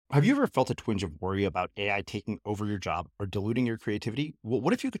Have you ever felt a twinge of worry about AI taking over your job or diluting your creativity? Well,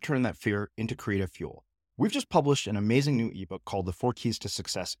 what if you could turn that fear into creative fuel? We've just published an amazing new ebook called The 4 Keys to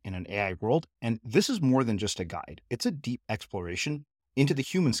Success in an AI World, and this is more than just a guide. It's a deep exploration into the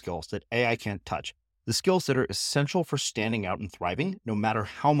human skills that AI can't touch, the skills that are essential for standing out and thriving, no matter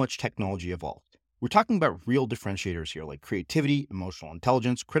how much technology evolves. We're talking about real differentiators here, like creativity, emotional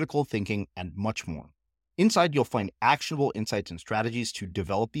intelligence, critical thinking, and much more. Inside, you'll find actionable insights and strategies to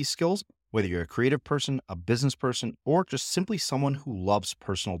develop these skills, whether you're a creative person, a business person, or just simply someone who loves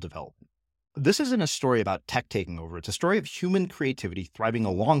personal development. This isn't a story about tech taking over. It's a story of human creativity thriving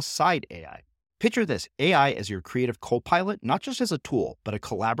alongside AI. Picture this, AI as your creative co-pilot, not just as a tool, but a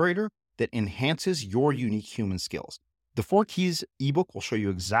collaborator that enhances your unique human skills. The 4 Keys ebook will show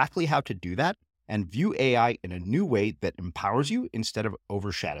you exactly how to do that and view AI in a new way that empowers you instead of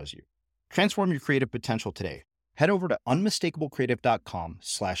overshadows you. Transform your creative potential today. Head over to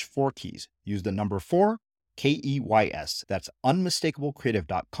unmistakablecreative.com/4keys. Use the number 4, KEYS. That's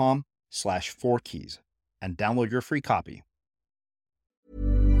unmistakablecreative.com/4keys and download your free copy.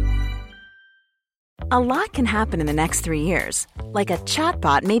 A lot can happen in the next 3 years. Like a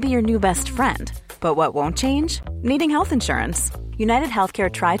chatbot may be your new best friend. But what won't change? Needing health insurance. United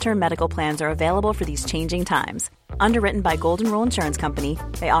Healthcare Tri-Term Medical Plans are available for these changing times. Underwritten by Golden Rule Insurance Company,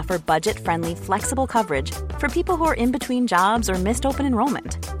 they offer budget-friendly, flexible coverage for people who are in between jobs or missed open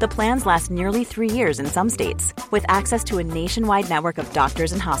enrollment. The plans last nearly 3 years in some states, with access to a nationwide network of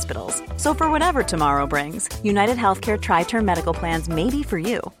doctors and hospitals. So for whatever tomorrow brings, United Healthcare Tri-Term Medical Plans may be for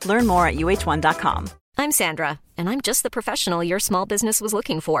you. Learn more at uh1.com. I'm Sandra, and I'm just the professional your small business was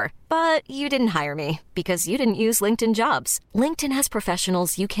looking for. But you didn't hire me because you didn't use LinkedIn Jobs. LinkedIn has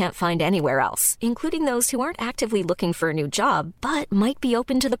professionals you can't find anywhere else, including those who aren't actively looking for a new job, but might be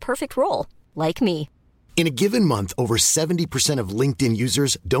open to the perfect role, like me. In a given month, over 70% of LinkedIn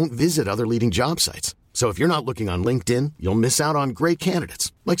users don't visit other leading job sites. So if you're not looking on LinkedIn, you'll miss out on great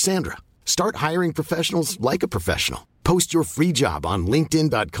candidates like Sandra. Start hiring professionals like a professional. Post your free job on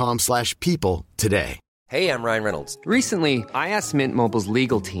linkedin.com/people today. Hey, I'm Ryan Reynolds. Recently, I asked Mint Mobile's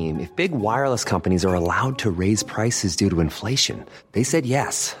legal team if big wireless companies are allowed to raise prices due to inflation. They said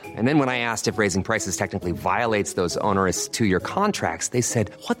yes. And then when I asked if raising prices technically violates those onerous 2-year contracts, they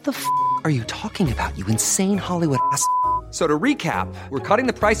said, "What the f*** are you talking about, you insane Hollywood ass?" So to recap, we're cutting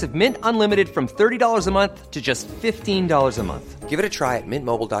the price of Mint Unlimited from $30 a month to just $15 a month. Give it a try at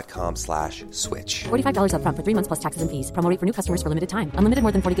mintmobile.com/switch. $45 up front for 3 months plus taxes and fees. Promo rate for new customers for limited time. Unlimited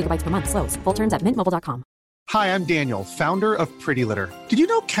more than 40 gigabytes per month. Slows full terms at mintmobile.com. Hi, I'm Daniel, founder of Pretty Litter. Did you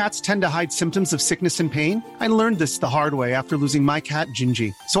know cats tend to hide symptoms of sickness and pain? I learned this the hard way after losing my cat,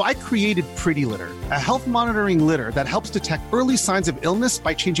 Gingy. So I created Pretty Litter, a health monitoring litter that helps detect early signs of illness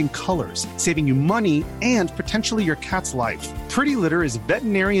by changing colors, saving you money and potentially your cat's life. Pretty Litter is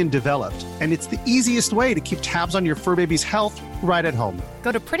veterinarian developed, and it's the easiest way to keep tabs on your fur baby's health right at home.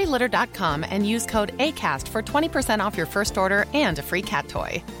 Go to prettylitter.com and use code ACAST for 20% off your first order and a free cat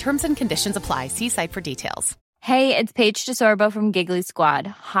toy. Terms and conditions apply. See site for details. Hey, it's Paige DeSorbo from Giggly Squad.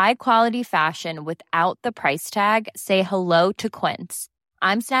 High quality fashion without the price tag. Say hello to Quince.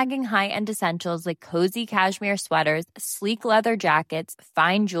 I'm snagging high-end essentials like cozy cashmere sweaters, sleek leather jackets,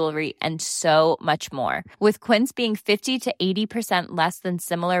 fine jewelry, and so much more. With Quince being 50 to 80% less than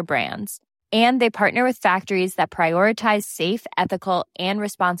similar brands. And they partner with factories that prioritize safe, ethical, and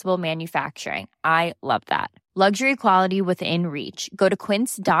responsible manufacturing. I love that. Luxury quality within reach. Go to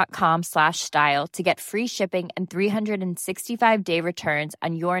quince.com/style to get free shipping and 365-day returns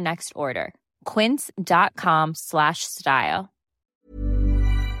on your next order. Quince.com/style.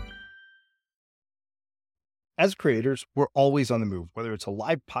 As creators, we're always on the move. Whether it's a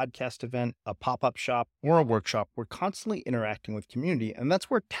live podcast event, a pop-up shop, or a workshop, we're constantly interacting with community, and that's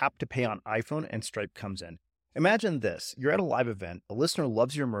where Tap to Pay on iPhone and Stripe comes in. Imagine this. You're at a live event, a listener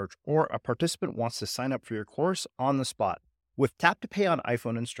loves your merch, or a participant wants to sign up for your course on the spot. With Tap to Pay on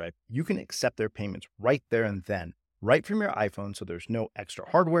iPhone and Stripe, you can accept their payments right there and then, right from your iPhone, so there's no extra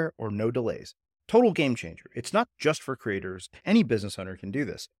hardware or no delays. Total game changer. It's not just for creators. Any business owner can do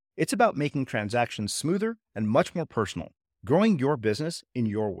this. It's about making transactions smoother and much more personal, growing your business in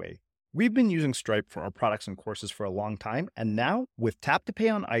your way. We've been using Stripe for our products and courses for a long time, and now with Tap to Pay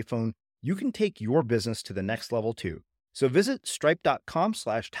on iPhone, you can take your business to the next level too. So visit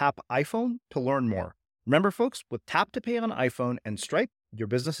stripe.com/tapiphone to learn more. Remember, folks, with Tap to Pay on iPhone and Stripe, your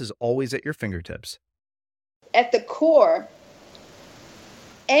business is always at your fingertips. At the core,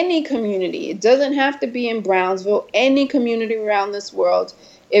 any community, it doesn't have to be in Brownsville, any community around this world,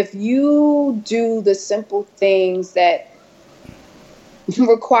 if you do the simple things that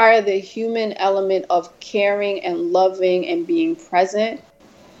require the human element of caring and loving and being present,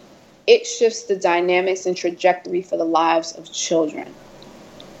 it shifts the dynamics and trajectory for the lives of children,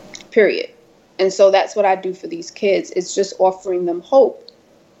 period. And so that's what I do for these kids. It's just offering them hope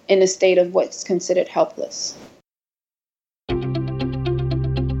in a state of what's considered helpless.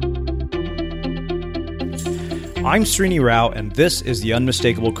 I'm Srini Rao, and this is the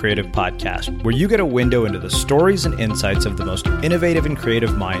Unmistakable Creative Podcast, where you get a window into the stories and insights of the most innovative and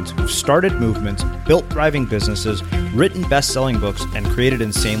creative minds who've started movements, built thriving businesses, written best-selling books, and created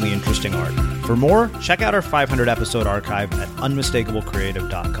insanely interesting art. For more, check out our 500-episode archive at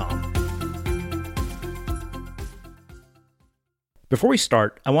unmistakablecreative.com. Before we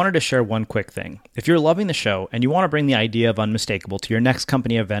start, I wanted to share one quick thing. If you're loving the show and you want to bring the idea of Unmistakable to your next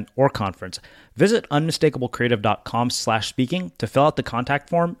company event or conference, visit unmistakablecreative.com/speaking to fill out the contact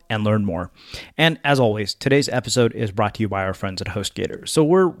form and learn more. And as always, today's episode is brought to you by our friends at HostGator. So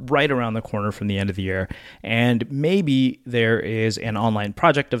we're right around the corner from the end of the year, and maybe there is an online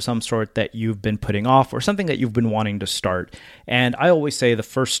project of some sort that you've been putting off or something that you've been wanting to start. And I always say the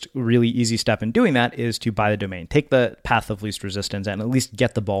first really easy step in doing that is to buy the domain. Take the path of least resistance and at least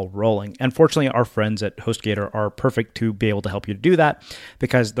get the ball rolling. And fortunately, our friends at HostGator are perfect to be able to help you do that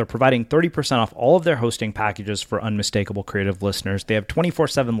because they're providing 30% off all of their hosting packages for Unmistakable Creative listeners. They have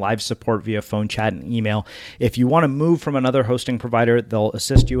 24/7 live support via phone, chat, and email. If you want to move from another hosting provider, they'll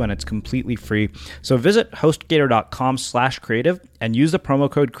assist you and it's completely free. So visit hostgator.com/creative and use the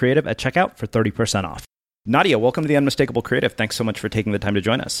promo code creative at checkout for 30% off. Nadia, welcome to the Unmistakable Creative. Thanks so much for taking the time to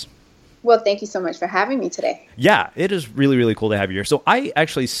join us. Well, thank you so much for having me today. Yeah, it is really, really cool to have you here. So I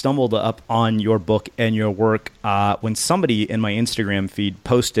actually stumbled up on your book and your work when somebody in my Instagram feed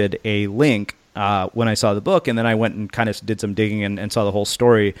posted a link when I saw the book, and then I went and kind of did some digging and saw the whole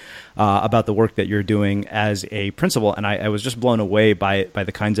story about the work that you're doing as a principal, and I was just blown away by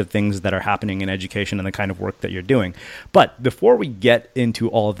the kinds of things that are happening in education and the kind of work that you're doing. But before we get into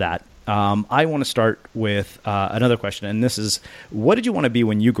all of that, I want to start with another question, and this is, what did you want to be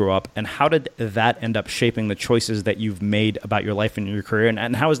when you grew up, and how did that end up shaping the choices that you've made about your life and your career,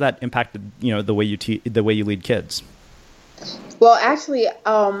 and how has that impacted the way you lead kids? Well, actually,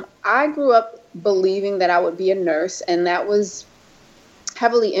 I grew up believing that I would be a nurse, and that was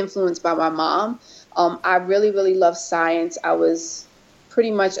heavily influenced by my mom. I really, really loved science. I was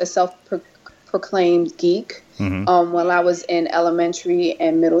pretty much a self-proclaimed geek. Mm-hmm. When I was in elementary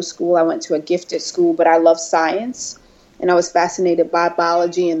and middle school, I went to a gifted school, but I loved science, and I was fascinated by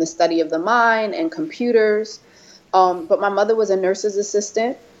biology and the study of the mind and computers. But my mother was a nurse's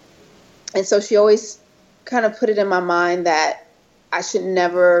assistant, and so she always kind of put it in my mind that I should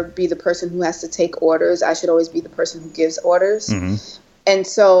never be the person who has to take orders. I should always be the person who gives orders. Mm-hmm. And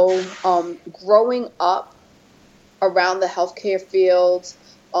so growing up around the healthcare field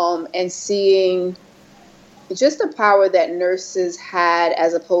and seeing just the power that nurses had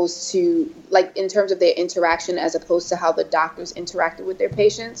as opposed to, like, in terms of their interaction as opposed to how the doctors interacted with their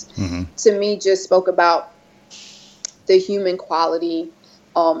patients, mm-hmm. to me just spoke about the human quality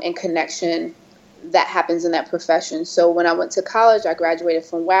and connection that happens in that profession. So when I went to college, I graduated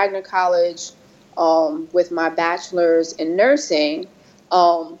from Wagner College with my bachelor's in nursing.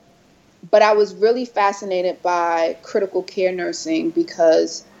 But I was really fascinated by critical care nursing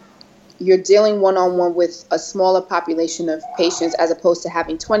because you're dealing one-on-one with a smaller population of patients as opposed to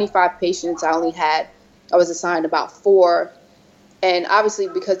having 25 patients. I was assigned about 4. And obviously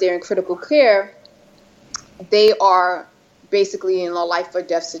because they're in critical care, they are basically in a life or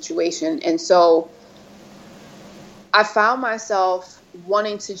death situation. And so I found myself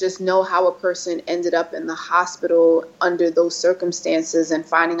wanting to just know how a person ended up in the hospital under those circumstances and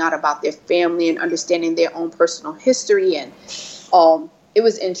finding out about their family and understanding their own personal history. And it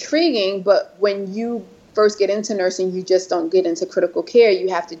was intriguing, but when you first get into nursing, you just don't get into critical care. You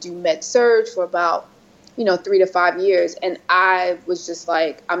have to do med surg for about 3 to 5 years. And I was just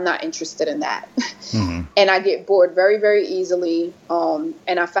like, I'm not interested in that. Mm-hmm. And I get bored very, very easily.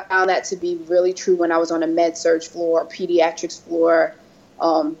 And I found that to be really true when I was on a med surg floor, pediatrics floor.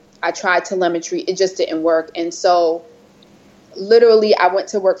 I tried telemetry. It just didn't work. And so literally I went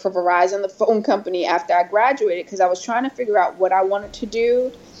to work for Verizon, the phone company, after I graduated because I was trying to figure out what I wanted to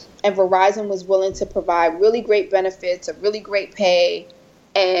do. And Verizon was willing to provide really great benefits, a really great pay,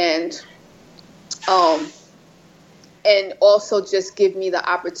 and also just give me the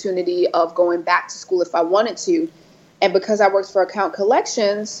opportunity of going back to school if I wanted to. And because I worked for account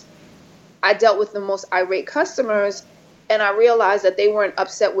collections, I dealt with the most irate customers, and I realized that they weren't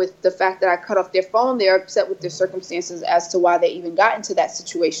upset with the fact that I cut off their phone. They're upset with their circumstances as to why they even got into that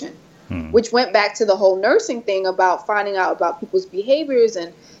situation, which went back to the whole nursing thing about finding out about people's behaviors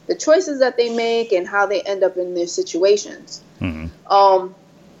and the choices that they make and how they end up in their situations. Mm-hmm.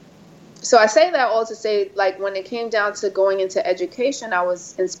 So I say that all to say, like, when it came down to going into education, I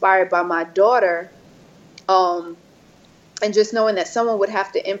was inspired by my daughter, and just knowing that someone would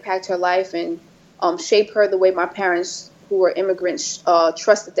have to impact her life and shape her the way my parents, who were immigrants,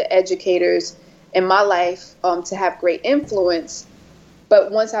 trusted the educators in my life to have great influence.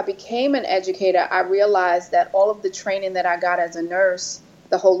 But once I became an educator, I realized that all of the training that I got as a nurse,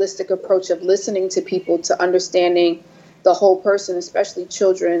 the holistic approach of listening to people, to understanding the whole person, especially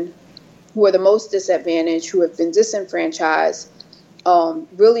children who are the most disadvantaged, who have been disenfranchised,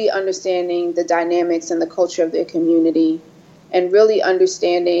 really understanding the dynamics and the culture of their community, and really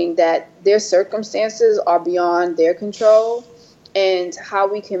understanding that their circumstances are beyond their control, and how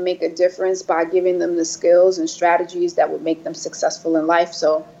we can make a difference by giving them the skills and strategies that would make them successful in life.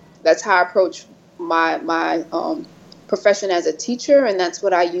 So that's how I approach my profession as a teacher, and that's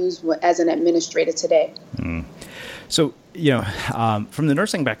what I use as an administrator today. So, from the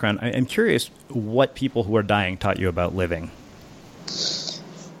nursing background, I'm curious what people who are dying taught you about living.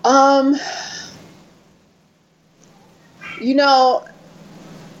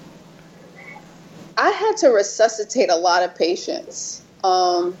 I had to resuscitate a lot of patients.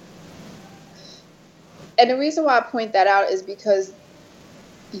 And the reason why I point that out is because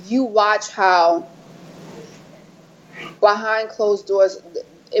you watch how behind closed doors,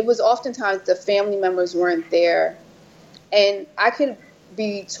 it was oftentimes the family members weren't there. And I could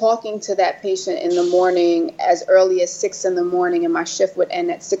be talking to that patient in the morning as early as 6 in the morning, and my shift would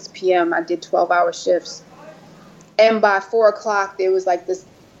end at 6 p.m. I did 12-hour shifts. And by 4 o'clock, there was like this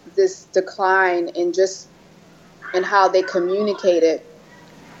decline in how they communicated.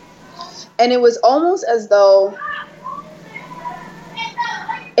 And it was almost as though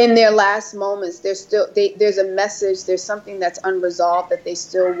in their last moments, there's a message, there's something that's unresolved that they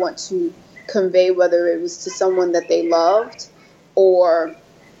still want to convey, whether it was to someone that they loved or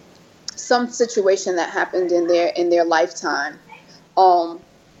some situation that happened in their lifetime.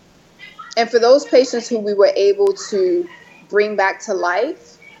 And for those patients who we were able to bring back to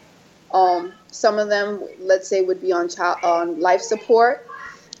life, some of them, let's say, would be on life support.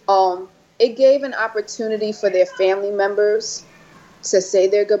 It gave an opportunity for their family members to say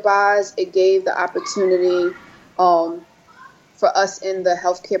their goodbyes. It gave the opportunity for us in the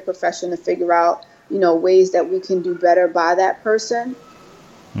healthcare profession to figure out, ways that we can do better by that person.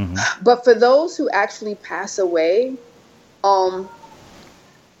 Mm-hmm. But for those who actually pass away,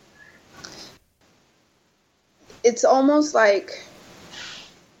 it's almost like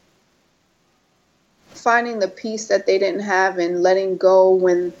finding the peace that they didn't have and letting go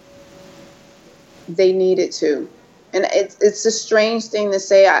when they needed to. And it's a strange thing to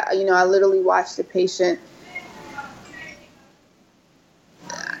say. I literally watched the patient.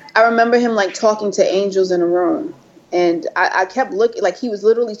 I remember him like talking to angels in a room, and I kept looking, like he was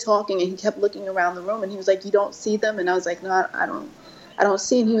literally talking, and he kept looking around the room, and he was like, "You don't see them?" And I was like, "No, I don't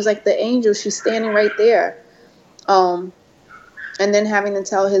see him." He was like, "The angel, she's standing right there." And then having to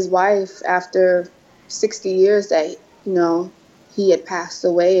tell his wife after 60 years that, he had passed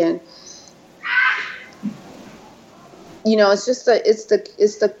away. And, it's just it's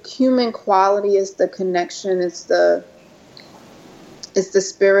the human quality, it's the connection, it's the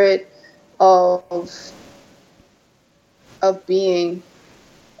spirit of being,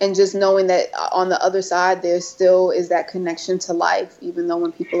 and just knowing that on the other side, there still is that connection to life, even though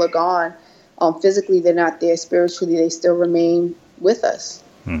when people are gone, physically they're not there, spiritually they still remain with us.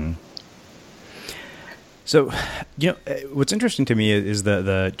 Mm-hmm. So, what's interesting to me is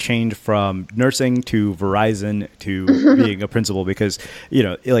the change from nursing to Verizon to being a principal, because,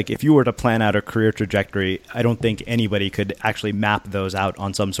 like if you were to plan out a career trajectory, I don't think anybody could actually map those out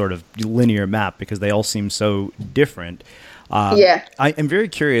on some sort of linear map because they all seem so different. I am very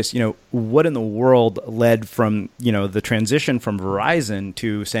curious, what in the world led from, the transition from Verizon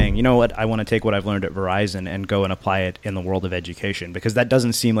to saying, you know what, I want to take what I've learned at Verizon and go and apply it in the world of education, because that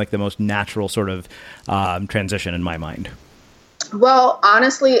doesn't seem like the most natural sort of transition in my mind. Well,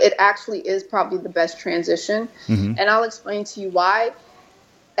 honestly, it actually is probably the best transition. Mm-hmm. And I'll explain to you why.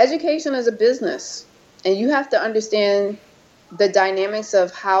 Education is a business, and you have to understand the dynamics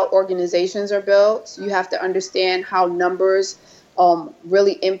of how organizations are built. You have to understand how numbers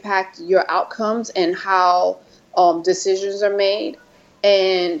really impact your outcomes and how decisions are made.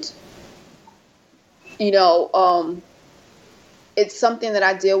 And, it's something that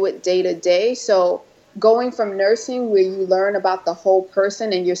I deal with day to day. So going from nursing, where you learn about the whole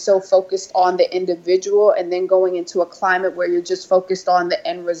person and you're so focused on the individual, and then going into a climate where you're just focused on the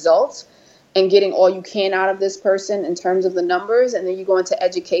end results and getting all you can out of this person in terms of the numbers. And then you go into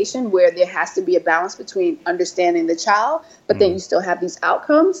education, where there has to be a balance between understanding the child, but then you still have these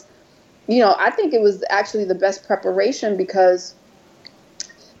outcomes. I think it was actually the best preparation because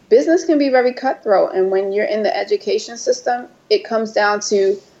business can be very cutthroat. And when you're in the education system, it comes down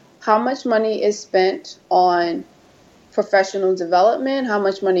to how much money is spent on professional development, how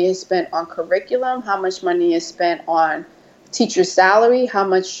much money is spent on curriculum, how much money is spent on teacher salary, how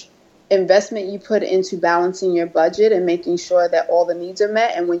much investment you put into balancing your budget and making sure that all the needs are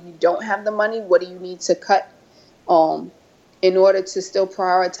met. And when you don't have the money, what do you need to cut in order to still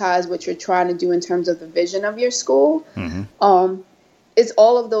prioritize what you're trying to do in terms of the vision of your school? It's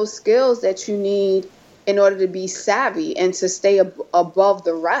all of those skills that you need in order to be savvy and to stay above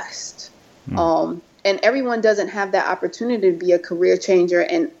the rest. And everyone doesn't have that opportunity to be a career changer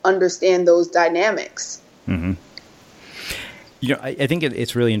and understand those dynamics. I think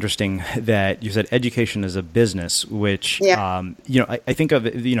it's really interesting that you said education is a business, which, I think of,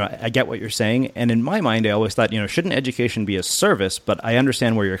 I get what you're saying. And in my mind, I always thought, shouldn't education be a service? But I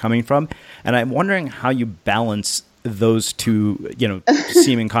understand where you're coming from. And I'm wondering how you balance those two,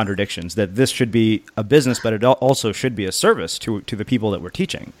 seeming contradictions, that this should be a business, but it also should be a service to the people that we're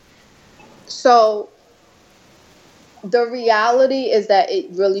teaching. So the reality is that it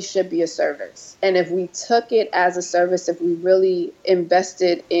really should be a service. And if we took it as a service, if we really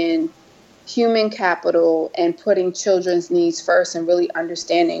invested in human capital and putting children's needs first and really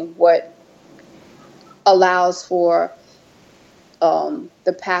understanding what allows for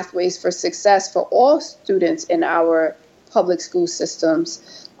the pathways for success for all students in our public school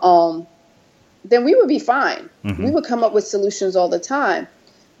systems, then we would be fine. We would come up with solutions all the time.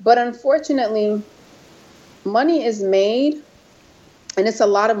 But unfortunately, money is made, and it's a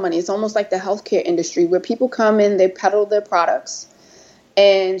lot of money. It's almost like the healthcare industry where people come in, they peddle their products.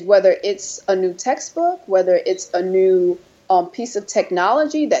 And whether it's a new textbook, whether it's a new piece of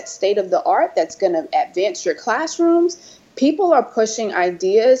technology that's state of the art, that's going to advance your classrooms, people are pushing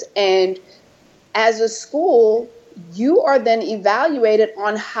ideas. And as a school, you are then evaluated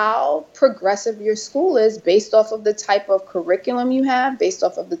on how progressive your school is based off of the type of curriculum you have, based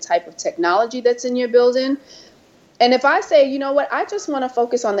off of the type of technology that's in your building. And if I say, you know what, I just want to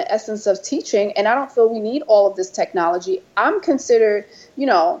focus on the essence of teaching and I don't feel we need all of this technology, I'm considered,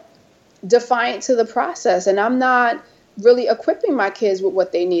 defiant to the process, and I'm not really equipping my kids with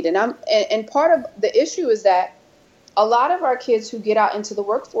what they need. And part of the issue is that a lot of our kids who get out into the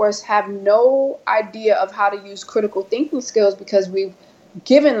workforce have no idea of how to use critical thinking skills because we've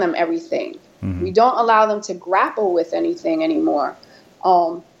given them everything. We don't allow them to grapple with anything anymore.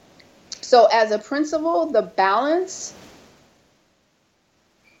 So as a principal, the balance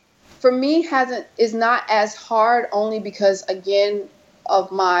for me is not as hard, only because, again, of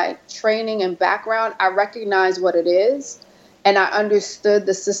my training and background. I recognize what it is. And I understood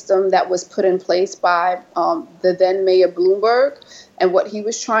the system that was put in place by the then Mayor Bloomberg and what he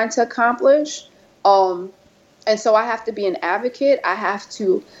was trying to accomplish. And so I have to be an advocate. I have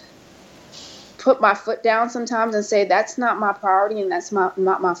to put my foot down sometimes and say, that's not my priority and that's not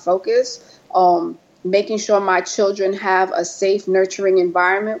my focus. Making sure my children have a safe, nurturing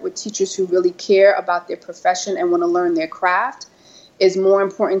environment with teachers who really care about their profession and want to learn their craft is more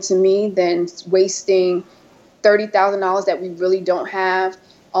important to me than wasting $30,000 that we really don't have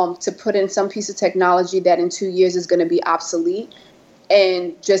to put in some piece of technology that in 2 years is going to be obsolete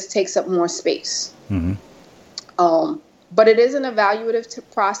and just takes up more space. But it is an evaluative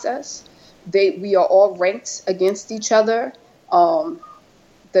process. We are all ranked against each other.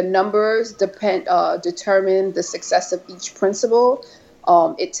 The numbers determine the success of each principal.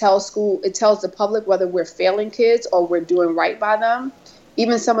 It tells the public whether we're failing kids or we're doing right by them.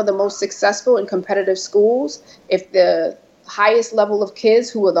 Even some of the most successful and competitive schools, if the highest level of kids,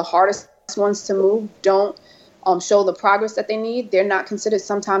 who are the hardest ones to move, don't show the progress that they need, they're not considered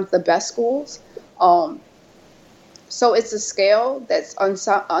sometimes the best schools. So it's a scale that's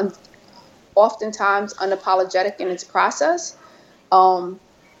oftentimes unapologetic in its process,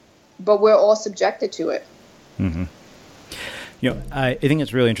 but we're all subjected to it. I think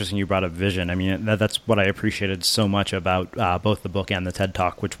it's really interesting you brought up vision. I mean, that's what I appreciated so much about both the book and the TED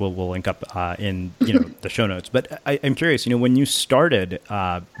Talk, which we'll link up in the show notes. But I'm curious, when you started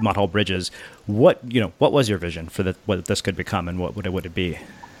Mott Hall Bridges, what was your vision for what this could become, and what would it be?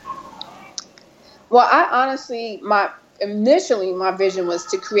 Well, I honestly, initially my vision was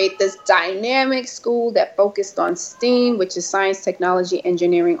to create this dynamic school that focused on STEAM, which is science, technology,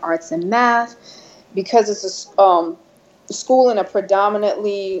 engineering, arts, and math, because it's a school in a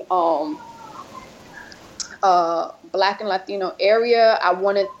predominantly Black and Latino area. I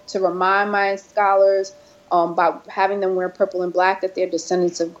wanted to remind my scholars by having them wear purple and black, that they're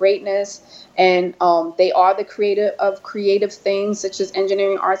descendants of greatness. And they are the creator of creative things such as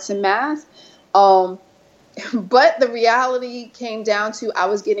engineering, arts, and math. But the reality came down to I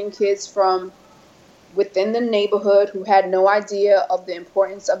was getting kids from within the neighborhood who had no idea of the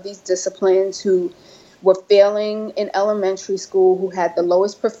importance of these disciplines, who were failing in elementary school, who had the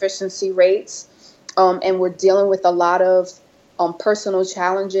lowest proficiency rates, and were dealing with a lot of personal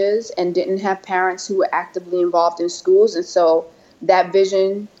challenges and didn't have parents who were actively involved in schools. And so that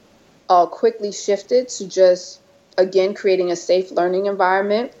vision quickly shifted to just, again, creating a safe learning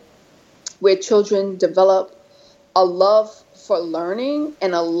environment where children develop a love for learning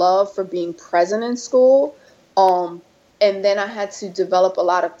and a love for being present in school. And then I had to develop a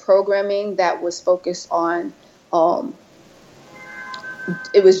lot of programming that was focused on,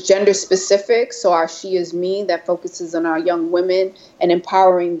 it was gender specific. So our She Is Me, that focuses on our young women and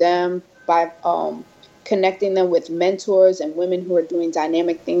empowering them by connecting them with mentors and women who are doing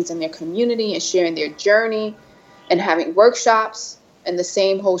dynamic things in their community and sharing their journey and having workshops. And the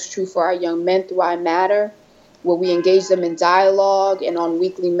same holds true for our young men through I Matter, where we engage them in dialogue and on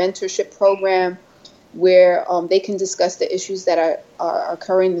weekly mentorship program where they can discuss the issues that are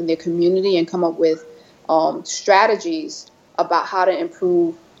occurring in their community and come up with strategies about how to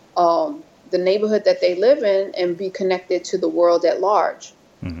improve the neighborhood that they live in and be connected to the world at large.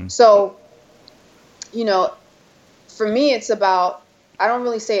 Mm-hmm. So, you know, for me, it's about, I don't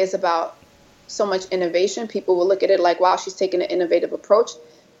really say it's about so much innovation. People will look at it like, wow, she's taking an innovative approach.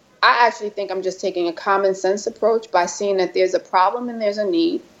 I actually think I'm just taking a common sense approach by seeing that there's a problem and there's a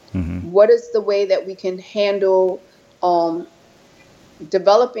need. Mm-hmm. What is the way that we can handle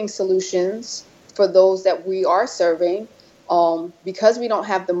developing solutions for those that we are serving? Because we don't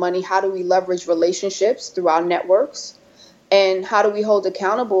have the money, how do we leverage relationships through our networks? And how do we hold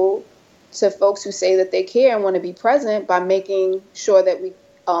accountable to folks who say that they care and want to be present by making sure that we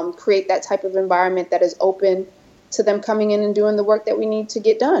create that type of environment that is open to them coming in and doing the work that we need to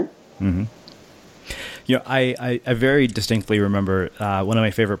get done. Mm-hmm. You know, I very distinctly remember one of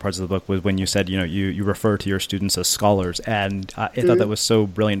my favorite parts of the book was when you said, you know, you refer to your students as scholars, and I thought that was so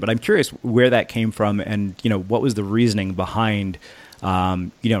brilliant. But I'm curious where that came from, and you know, what was the reasoning behind,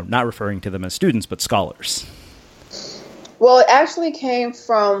 you know, not referring to them as students but scholars? Well, it actually came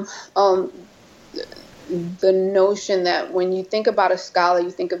from the notion that when you think about a scholar,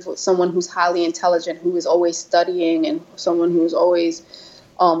 you think of someone who's highly intelligent, who is always studying, and someone who's always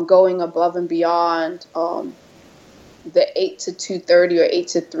going above and beyond the 8 to 2:30 or 8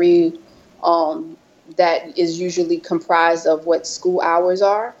 to 3 that is usually comprised of what school hours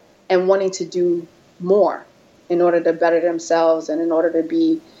are, and wanting to do more in order to better themselves and in order to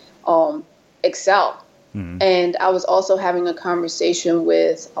be excel. Mm-hmm. And I was also having a conversation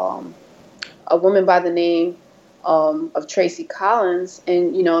with a woman by the name of Tracy Collins,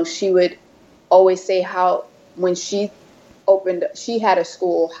 and you know, she would always say how when she had a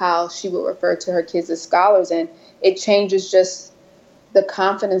school, how she would refer to her kids as scholars, and it changes just the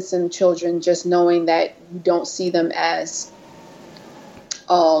confidence in children, just knowing that you don't see them as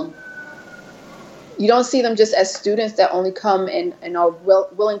you don't see them just as students that only come and are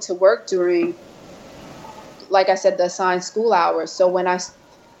willing to work during, like I said, the assigned school hours. So when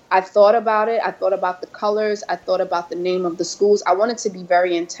I thought about it, I thought about the colors, I thought about the name of the schools. I wanted to be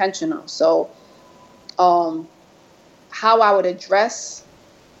very intentional. So how I would address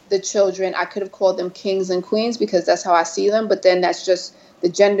the children, I could have called them kings and queens because that's how I see them. But then that's just the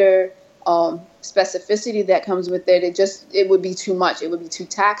gender specificity that comes with it. It would be too much. It would be too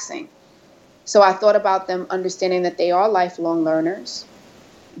taxing. So I thought about them understanding that they are lifelong learners,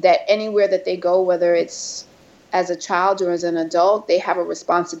 that anywhere that they go, whether it's as a child or as an adult, they have a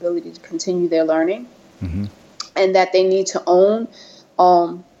responsibility to continue their learning, mm-hmm. and that they need to own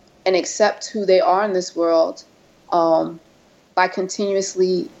and accept who they are in this world by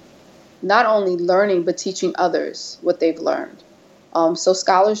continuously not only learning, but teaching others what they've learned. So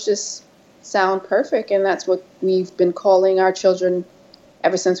scholars just sound perfect, and that's what we've been calling our children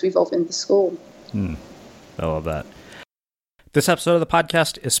ever since we've opened the school. I love that. This episode of the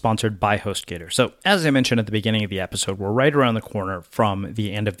podcast is sponsored by HostGator. So as I mentioned at the beginning of the episode, we're right around the corner from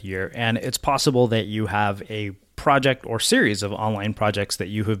the end of the year, and it's possible that you have a project or series of online projects that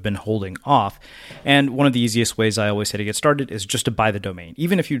you have been holding off. And one of the easiest ways I always say to get started is just to buy the domain.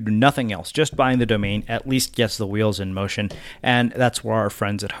 Even if you do nothing else, just buying the domain at least gets the wheels in motion. And that's where our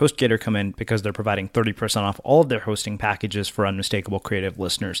friends at HostGator come in, because they're providing 30% off all of their hosting packages for Unmistakable Creative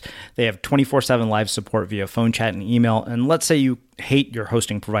listeners. They have 24/7 live support via phone, chat, and email. And let's say you hate your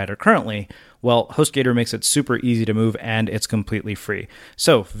hosting provider currently, well, HostGator makes it super easy to move, and it's completely free.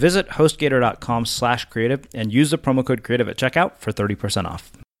 So visit HostGator.com/creative and use the promo code creative at checkout for 30%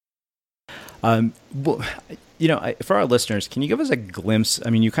 off. For our listeners, can you give us a glimpse? I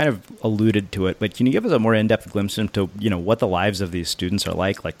mean, you kind of alluded to it, but can you give us a more in-depth glimpse into, what the lives of these students are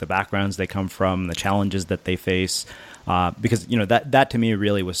like the backgrounds they come from, the challenges that they face? Because, that to me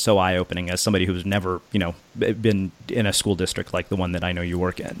really was so eye-opening as somebody who's never, been in a school district like the one that I know you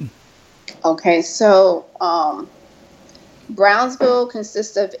work in. Okay, so Brownsville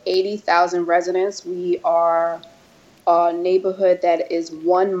consists of 80,000 residents. We are a neighborhood that is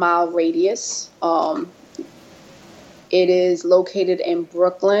 1 mile radius. It is located in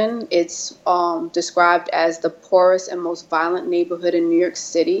Brooklyn. It's described as the poorest and most violent neighborhood in New York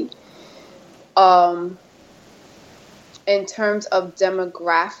City. In terms of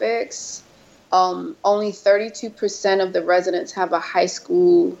demographics, only 32% of the residents have a high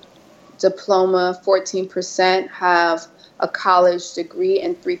school diploma, 14% have a college degree,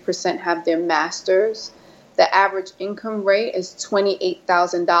 and 3% have their master's. The average income rate is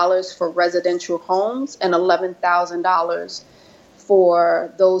 $28,000 for residential homes and $11,000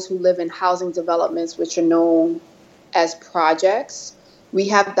 for those who live in housing developments, which are known as projects. We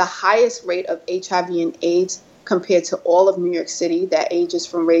have the highest rate of HIV and AIDS compared to all of New York City, that ages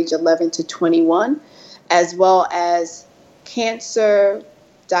from age 11 to 21, as well as cancer,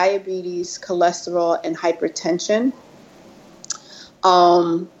 diabetes, cholesterol, and hypertension.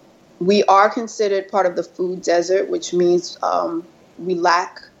 We are considered part of the food desert, which means we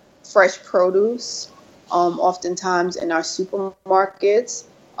lack fresh produce, oftentimes in our supermarkets.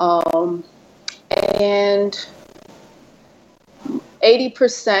 And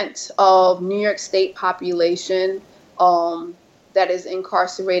 80% of New York State population that is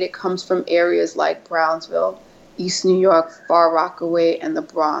incarcerated comes from areas like Brownsville, East New York, Far Rockaway, and the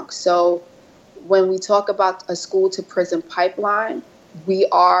Bronx. So when we talk about a school to prison pipeline, we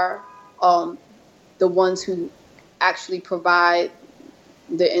are the ones who actually provide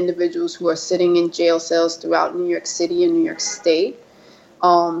the individuals who are sitting in jail cells throughout New York City and New York State.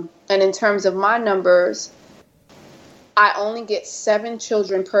 And in terms of my numbers, I only get 7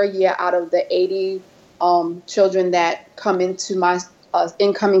 children per year out of the 80 children that come into my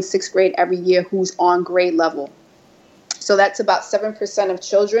incoming 6th grade every year who's on grade level. So that's about 7% of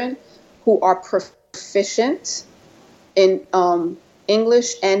children who are proficient in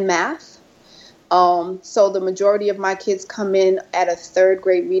English and math. So the majority of my kids come in at a 3rd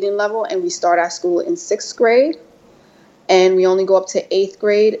grade reading level, and we start our school in 6th grade. And we only go up to 8th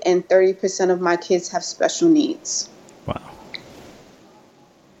grade, and 30% of my kids have special needs. Wow.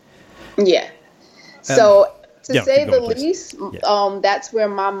 Yeah. So to say the please. least, Yeah. that's where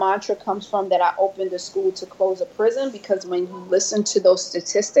my mantra comes from, that I opened a school to close a prison, because when you listen to those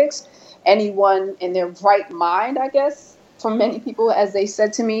statistics, anyone in their right mind, I guess, for many people, as they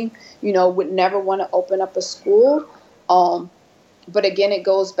said to me, would never want to open up a school. But again, it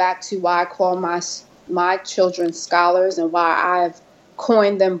goes back to why I call my children scholars, and why I've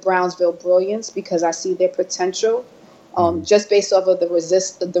coined them Brownsville Brilliance, because I see their potential, just based off of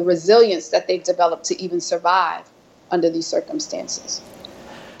the resilience that they've developed to even survive under these circumstances.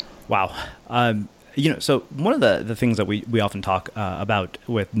 Wow. So one of the things that we often talk about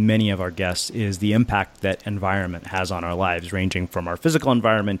with many of our guests is the impact that environment has on our lives, ranging from our physical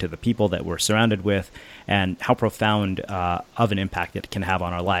environment to the people that we're surrounded with, and how profound of an impact it can have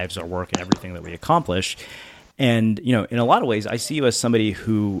on our lives, our work, and everything that we accomplish. And, in a lot of ways, I see you as somebody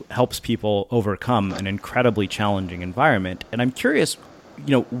who helps people overcome an incredibly challenging environment. And I'm curious,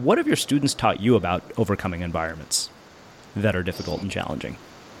 what have your students taught you about overcoming environments that are difficult and challenging?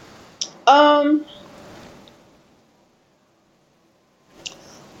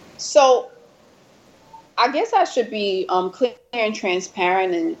 So I guess I should be clear and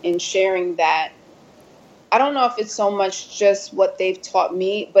transparent in sharing that I don't know if it's so much just what they've taught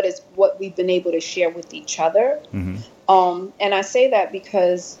me, but it's what we've been able to share with each other. Mm-hmm. And I say that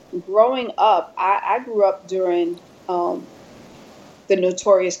because growing up, I grew up during the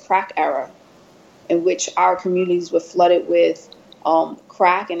notorious crack era, in which our communities were flooded with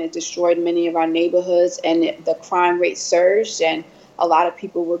crack, and it destroyed many of our neighborhoods, and the crime rate surged, and a lot of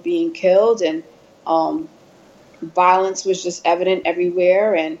people were being killed, and violence was just evident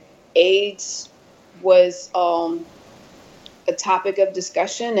everywhere, and AIDS was a topic of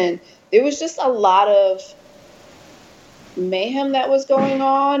discussion, and there was just a lot of mayhem that was going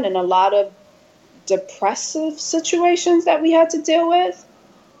on and a lot of depressive situations that we had to deal with.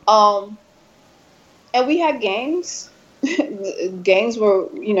 And we had gangs. Gangs were,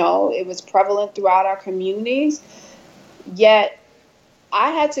 it was prevalent throughout our communities. Yet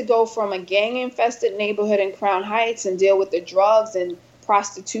I had to go from a gang-infested neighborhood in Crown Heights and deal with the drugs and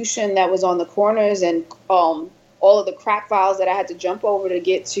prostitution that was on the corners and all of the crack vials that I had to jump over to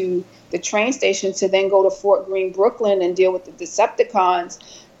get to the train station, to then go to Fort Greene, Brooklyn, and deal with the Decepticons.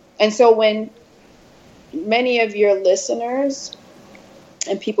 And so when many of your listeners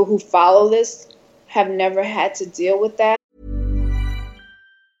and people who follow this have never had to deal with that.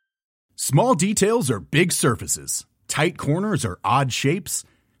 Small details are big surfaces. Tight corners are odd shapes.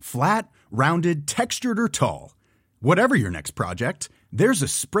 Flat, rounded, textured, or tall. Whatever your next project, there's a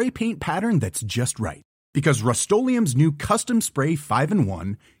spray paint pattern that's just right. Because Rust-Oleum's new Custom Spray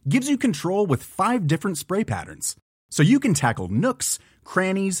 5-in-1 gives you control with 5 different spray patterns. So you can tackle nooks,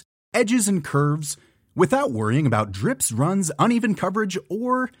 crannies, edges, and curves without worrying about drips, runs, uneven coverage,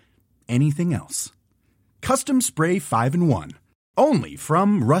 or anything else. Custom Spray 5-in-1. Only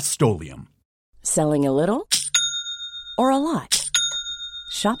from Rust-Oleum. Selling a little or a lot?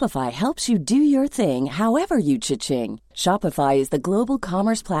 Shopify helps you do your thing however you cha-ching. Shopify is the global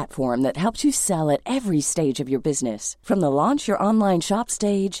commerce platform that helps you sell at every stage of your business. From the launch your online shop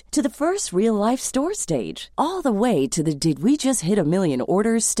stage to the first real-life store stage, all the way to the did we just hit a million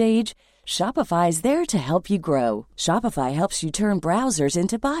orders stage. Shopify is there to help you grow. Shopify helps you turn browsers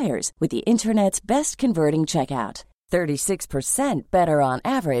into buyers with the internet's best converting checkout. 36% better on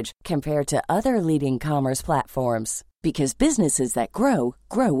average compared to other leading commerce platforms. Because businesses that grow,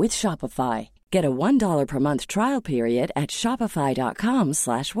 grow with Shopify. Get a $1 per month trial period at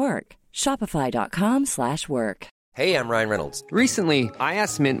shopify.com/work. Shopify.com/work. Hey, I'm Ryan Reynolds. Recently, I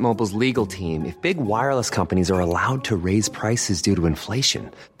asked Mint Mobile's legal team if big wireless companies are allowed to raise prices due to inflation.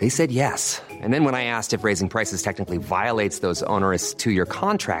 They said yes. And then when I asked if raising prices technically violates those onerous 2-year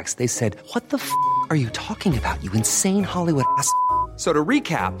contracts, they said, "What the f*** are you talking about, you insane Hollywood ass?" So to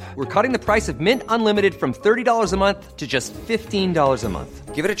recap, we're cutting the price of Mint Unlimited from $30 a month to just $15 a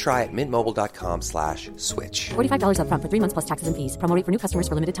month. Give it a try at mintmobile.com/switch. $45 up front for 3 months plus taxes and fees. Promo rate for new customers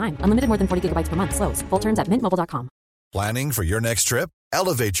for limited time. Unlimited more than 40 gigabytes per month. Slows full terms at mintmobile.com. Planning for your next trip?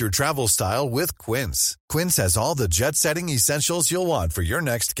 Elevate your travel style with Quince. Quince has all the jet-setting essentials you'll want for your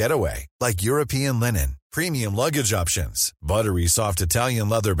next getaway, like European linen, premium luggage options, buttery soft Italian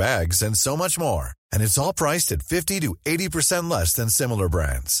leather bags, and so much more. And it's all priced at 50 to 80% less than similar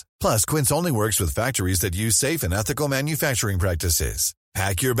brands. Plus, Quince only works with factories that use safe and ethical manufacturing practices.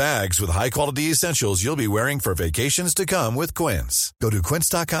 Pack your bags with high-quality essentials you'll be wearing for vacations to come with Quince. Go to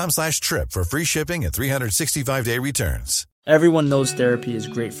quince.com/trip for free shipping and 365-day returns. Everyone knows therapy is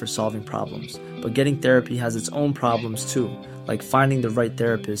great for solving problems, but getting therapy has its own problems too, like finding the right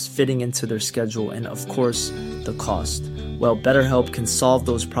therapist, fitting into their schedule, and of course, the cost. Well, BetterHelp can solve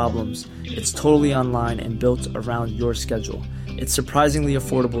those problems. It's totally online and built around your schedule. It's surprisingly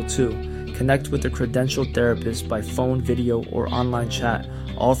affordable too. Connect with a credentialed therapist by phone, video, or online chat,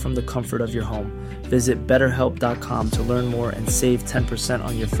 all from the comfort of your home. Visit BetterHelp.com to learn more and save 10%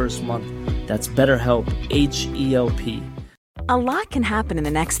 on your first month. That's BetterHelp, H-E-L-P. A lot can happen in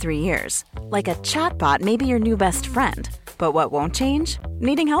the next 3 years. Like a chatbot may be your new best friend. But what won't change?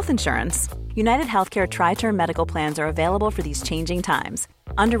 Needing health insurance. United Healthcare Tri-Term Medical Plans are available for these changing times.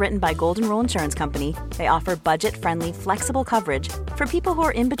 Underwritten by Golden Rule Insurance Company, they offer budget-friendly, flexible coverage for people who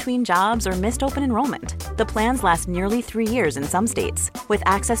are in between jobs or missed open enrollment. The plans last nearly 3 years in some states, with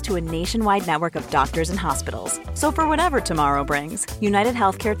access to a nationwide network of doctors and hospitals. So for whatever tomorrow brings, United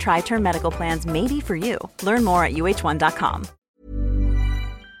Healthcare Tri-Term Medical Plans may be for you. Learn more at uh1.com.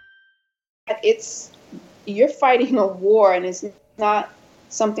 You're fighting a war, and it's not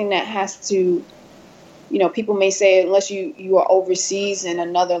something that has to, people may say, unless you are overseas in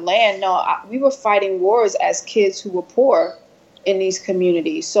another land. No, we were fighting wars as kids who were poor in these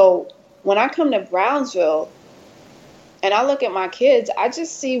communities. So when I come to Brownsville and I look at my kids, I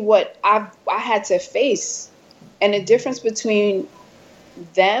just see what I had to face. And the difference between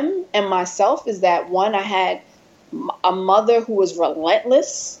them and myself is that, one, I had a mother who was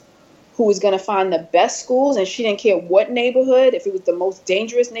relentless, who was going to find the best schools, and she didn't care what neighborhood. If it was the most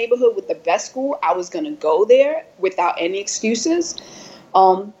dangerous neighborhood with the best school, I was going to go there without any excuses,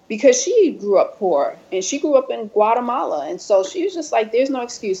 because she grew up poor, and she grew up in Guatemala. And so she was just like, there's no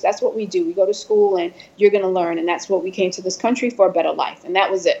excuse. That's what we do. We go to school and you're going to learn. And that's what we came to this country for, a better life. And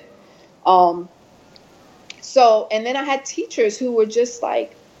that was it. And then I had teachers who were just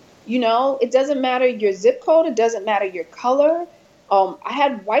like, It doesn't matter your zip code. It doesn't matter your color. I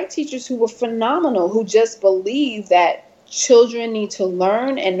had white teachers who were phenomenal, who just believe that children need to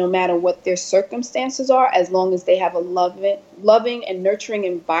learn, and no matter what their circumstances are, as long as they have a loving and nurturing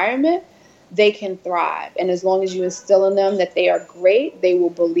environment, they can thrive. And as long as you instill in them that they are great, they will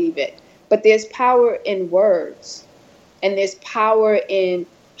believe it. But there's power in words, and there's power in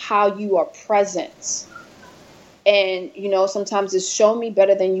how you are present. And, sometimes it's show me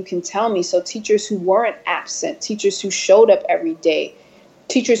better than you can tell me. So teachers who weren't absent, teachers who showed up every day,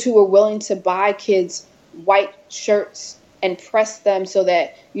 teachers who were willing to buy kids white shirts and press them so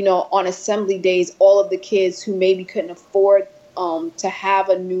that, on assembly days, all of the kids who maybe couldn't afford to have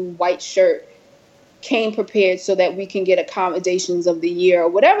a new white shirt came prepared so that we can get accommodations of the year, or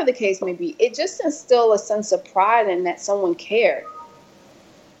whatever the case may be. It just instilled a sense of pride in that someone cared.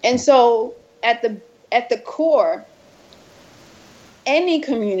 And so at the core, any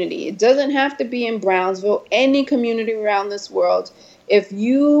community, it doesn't have to be in Brownsville, any community around this world, if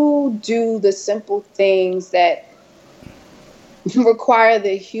you do the simple things that require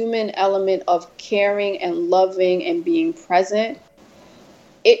the human element of caring and loving and being present,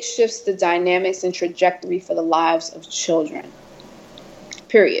 it shifts the dynamics and trajectory for the lives of children,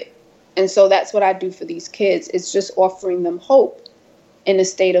 period. And so that's what I do for these kids. It's just offering them hope in a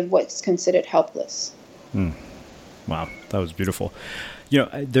state of what's considered helpless. Wow, that was beautiful.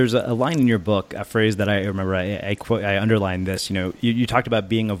 There's a line in your book, a phrase that I remember, I quote, I underlined this, you talked about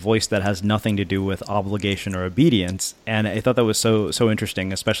being a voice that has nothing to do with obligation or obedience. And I thought that was so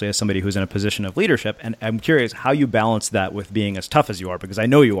interesting, especially as somebody who's in a position of leadership. And I'm curious how you balance that with being as tough as you are, because I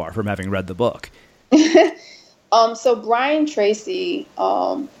know you are from having read the book. So Brian Tracy,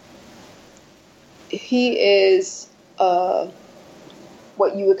 he is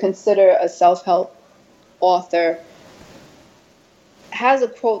what you would consider a self-help author, has a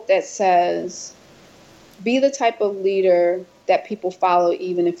quote that says, "Be the type of leader that people follow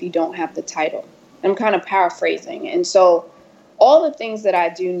even if you don't have the title." I'm kind of paraphrasing. And so all the things that I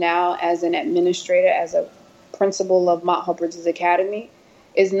do now as an administrator, as a principal of Mount Hope Bridges Academy,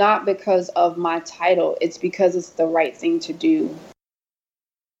 is not because of my title. It's because it's the right thing to do.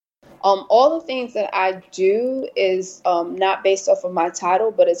 All the things that I do is not based off of my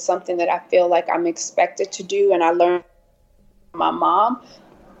title, but it's something that I feel like I'm expected to do. And I learned from my mom,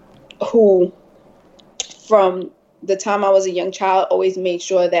 who from the time I was a young child always made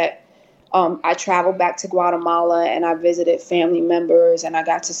sure that I traveled back to Guatemala and I visited family members and I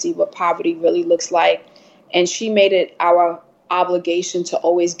got to see what poverty really looks like. And she made it our obligation to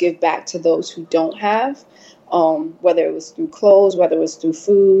always give back to those who don't have, whether it was through clothes, whether it was through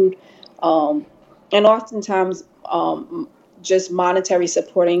food, and oftentimes just monetary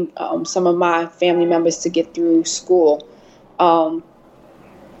supporting some of my family members to get through school.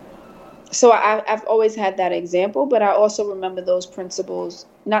 So I've always had that example, but I also remember those principals,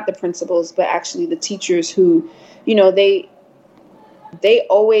 not the principals, but actually the teachers who, they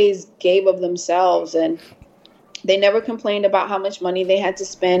always gave of themselves, and they never complained about how much money they had to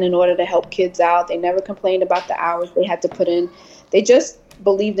spend in order to help kids out. They never complained about the hours they had to put in. They just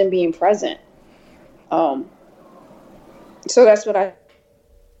believed in being present. So that's what I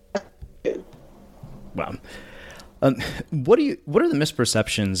do. Wow. What are the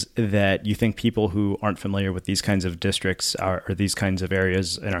misperceptions that you think people who aren't familiar with these kinds of districts or these kinds of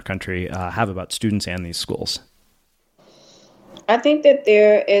areas in our country have about students and these schools? I think that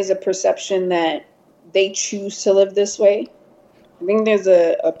there is a perception that they choose to live this way. I think there's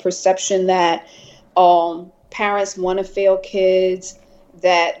a perception that parents want to fail kids,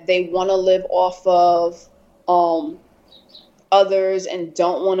 that they want to live off of others and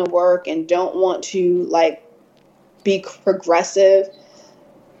don't want to work and don't want to be progressive.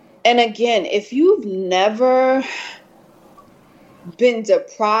 And again, if you've never been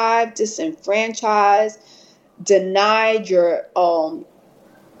deprived, disenfranchised, denied your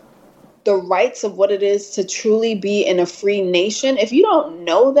the rights of what it is to truly be in a free nation, if you don't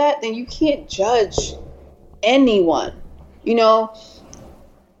know that, then you can't judge anyone. The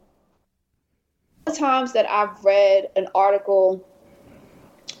times that I've read an article,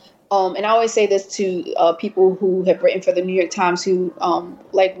 and I always say this to people who have written for the New York Times, who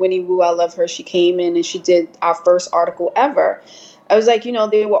like Winnie Wu, I love her. She came in and she did our first article ever. I was like,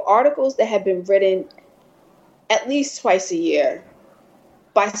 there were articles that had been written at least twice a year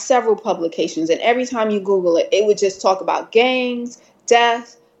by several publications. And every time you Google it, it would just talk about gangs,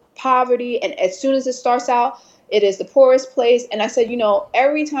 death, poverty. And as soon as it starts out, it is the poorest place. And I said,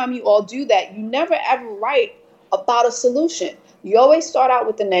 every time you all do that, you never ever write about a solution. You always start out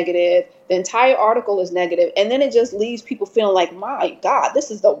with the negative. The entire article is negative, and then it just leaves people feeling like, my God,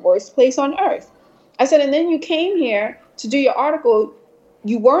 this is the worst place on earth. I said, and then you came here to do your article.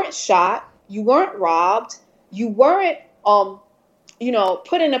 You weren't shot. You weren't robbed. You weren't,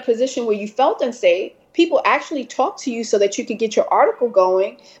 put in a position where you felt unsafe. People actually talk to you so that you could get your article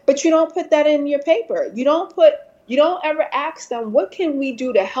going, but you don't put that in your paper. You don't ever ask them, what can we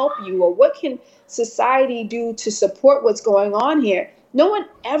do to help you? Or what can society do to support what's going on here? No one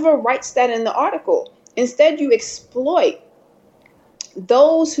ever writes that in the article. Instead, you exploit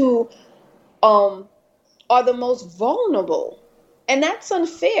those who are the most vulnerable. And that's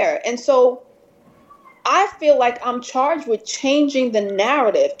unfair. And so I feel like I'm charged with changing the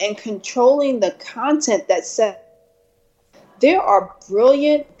narrative and controlling the content that says there are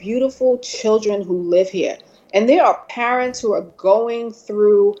brilliant, beautiful children who live here. And there are parents who are going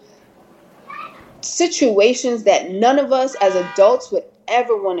through situations that none of us as adults would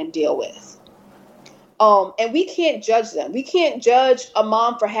ever want to deal with. And we can't judge them. We can't judge a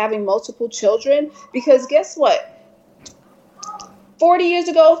mom for having multiple children, because guess what? 40 years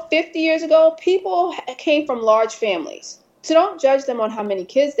ago, 50 years ago, people came from large families. So don't judge them on how many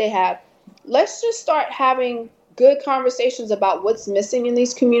kids they have. Let's just start having good conversations about what's missing in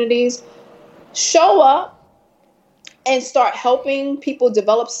these communities. Show up and start helping people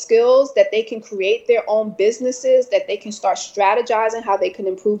develop skills that they can create their own businesses, that they can start strategizing how they can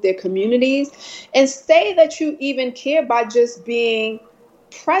improve their communities, and say that you even care by just being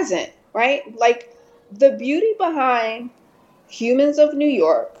present, right? Like the beauty behind Humans of New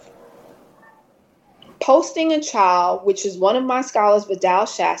York posting a child, which is one of my scholars, Vidal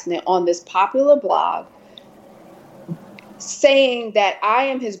Shasnet, on this popular blog, saying that I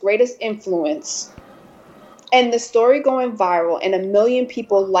am his greatest influence, and the story going viral and 1 million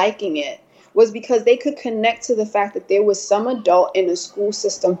people liking it, was because they could connect to the fact that there was some adult in the school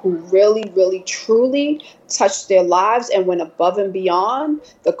system who really, really, truly touched their lives and went above and beyond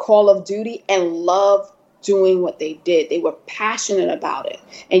the call of duty and loved doing what they did. They were passionate about it.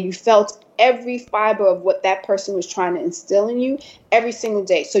 And you felt every fiber of what that person was trying to instill in you every single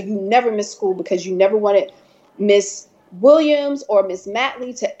day. So you never missed school because you never wanted Miss Williams or Miss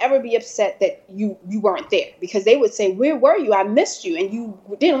Matley to ever be upset that you weren't there, because they would say, where were you? I missed you. And you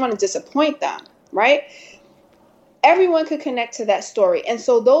didn't want to disappoint them, right? Everyone could connect to that story. And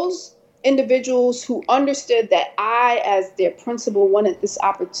so those individuals who understood that I, as their principal, wanted this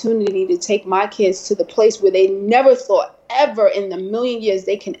opportunity to take my kids to the place where they never thought ever in the million years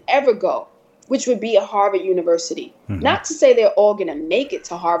they can ever go, which would be a Harvard University. Mm-hmm. Not to say they're all going to make it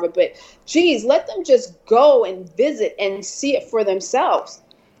to Harvard, but geez, let them just go and visit and see it for themselves.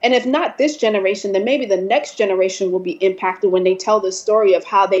 And if not this generation, then maybe the next generation will be impacted when they tell the story of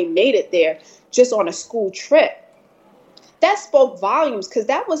how they made it there just on a school trip. That spoke volumes, because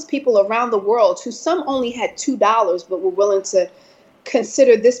that was people around the world who some only had $2 but were willing to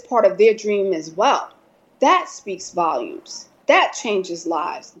consider this part of their dream as well. That speaks volumes. That changes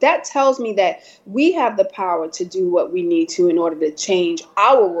lives. That tells me that we have the power to do what we need to in order to change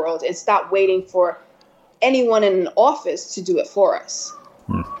our world and stop waiting for anyone in an office to do it for us.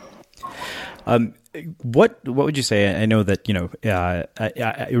 What would you say? I know that,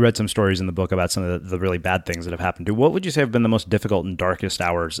 I read some stories in the book about some of the really bad things that have happened to you. What would you say have been the most difficult and darkest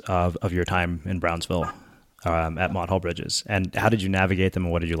hours of your time in Brownsville at Mott Hall Bridges? And how did you navigate them,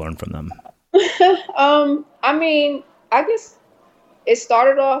 and what did you learn from them? I guess it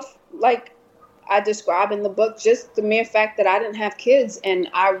started off like I describe in the book, just the mere fact that I didn't have kids. And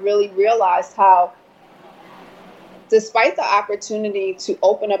I really realized how, despite the opportunity to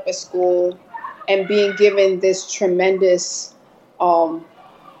open up a school and being given this tremendous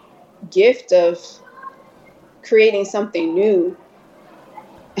gift of creating something new,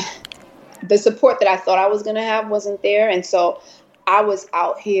 the support that I thought I was going to have wasn't there. And so I was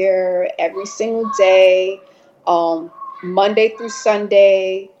out here every single day, Monday through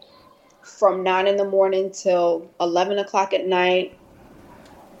Sunday, from 9 a.m. till 11 o'clock at night,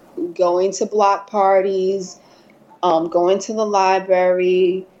 going to block parties, going to the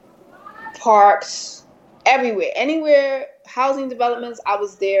library, parks, everywhere, anywhere, housing developments. I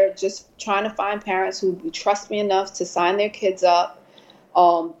was there just trying to find parents who would trust me enough to sign their kids up.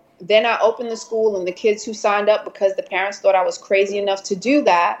 Then I opened the school, and the kids who signed up, because the parents thought I was crazy enough to do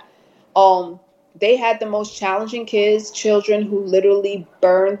that, they had the most challenging kids, children who literally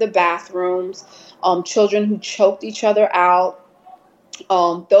burned the bathrooms, children who choked each other out,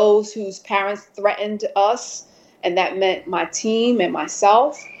 those whose parents threatened us, and that meant my team and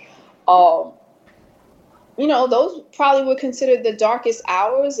myself. Those probably were considered the darkest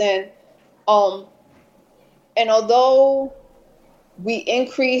hours. And And although we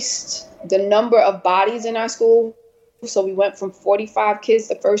increased the number of bodies in our school, so we went from 45 kids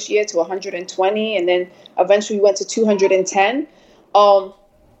the first year to 120, and then eventually we went to 210.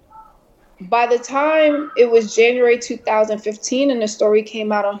 By the time it was January 2015 and the story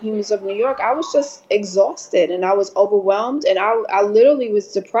came out on Humans of New York, I was just exhausted and I was overwhelmed, and I literally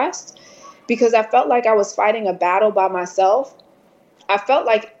was depressed because I felt like I was fighting a battle by myself. I felt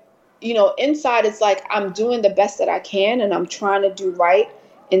like, inside it's like I'm doing the best that I can and I'm trying to do right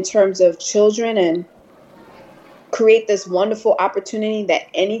in terms of children and create this wonderful opportunity that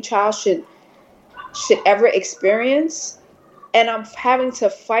any child should ever experience. And I'm having to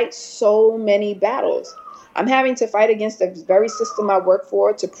fight so many battles. I'm having to fight against the very system I work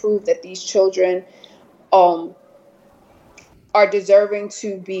for to prove that these children are deserving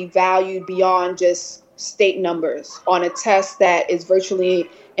to be valued beyond just state numbers on a test that is virtually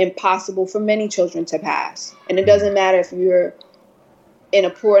impossible for many children to pass. And it doesn't matter if you're in a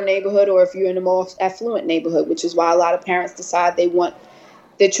poor neighborhood or if you're in a more affluent neighborhood, which is why a lot of parents decide they want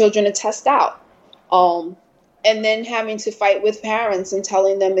their children to test out. And then having to fight with parents and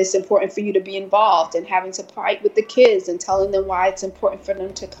telling them it's important for you to be involved, and having to fight with the kids and telling them why it's important for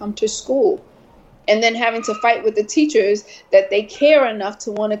them to come to school. And then having to fight with the teachers that they care enough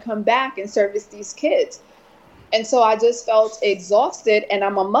to want to come back and service these kids. And so I just felt exhausted, and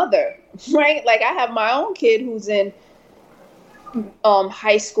I'm a mother, right? Like I have my own kid who's in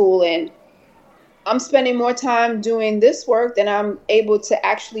high school, and I'm spending more time doing this work than I'm able to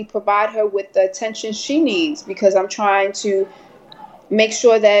actually provide her with the attention she needs, because I'm trying to make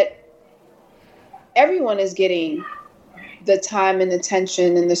sure that everyone is getting the time and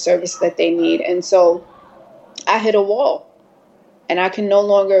attention and the service that they need. And so I hit a wall, and I can no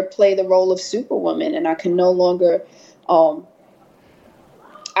longer play the role of Superwoman, and I can no longer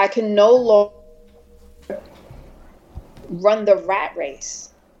run the rat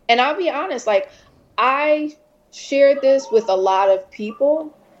race. And I'll be honest, like I shared this with a lot of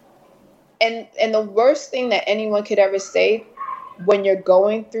people, and the worst thing that anyone could ever say when you're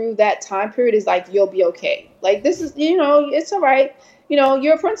going through that time period is like, you'll be okay. Like, this is, it's all right.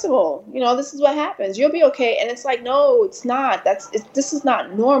 You're a principal, this is what happens. You'll be okay. And it's like, no, it's not. This is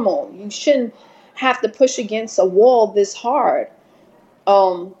not normal. You shouldn't have to push against a wall this hard.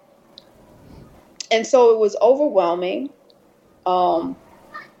 And so it was overwhelming. And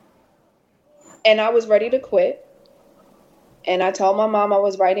I was ready to quit. And I told my mom I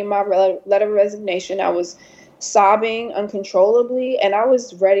was writing my letter of resignation. I was sobbing uncontrollably, and I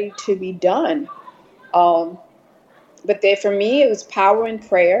was ready to be done. But there, for me, it was power in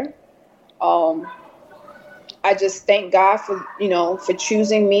prayer. I just thank God for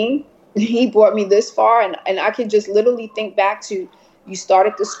choosing me. He brought me this far, and I could just literally think back to, you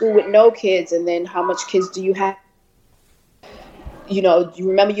started the school with no kids, and then how much kids do you have? You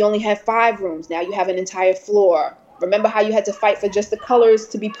remember you only had 5 rooms. Now you have an entire floor. Remember how you had to fight for just the colors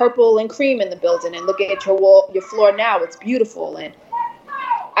to be purple and cream in the building, and look at your floor now. It's beautiful. And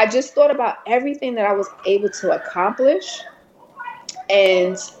I just thought about everything that I was able to accomplish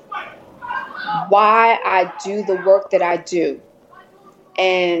and why I do the work that I do.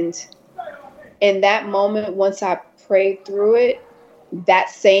 And in that moment, once I prayed through it,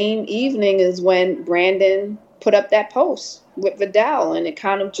 that same evening is when Brandon put up that post with Vidal, and it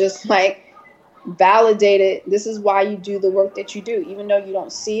kind of just like validated, this is why you do the work that you do, even though you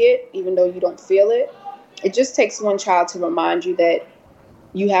don't see it, even though you don't feel it. It just takes one child to remind you that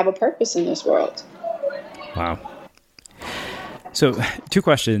you have a purpose in this world. Wow. So 2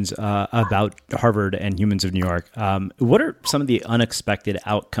 questions about Harvard and Humans of New York. What are some of the unexpected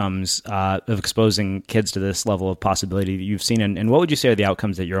outcomes of exposing kids to this level of possibility that you've seen? And what would you say are the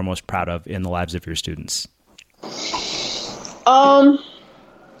outcomes that you're most proud of in the lives of your students?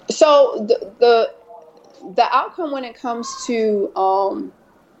 So the outcome when it comes to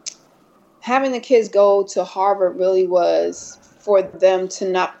having the kids go to Harvard really was for them to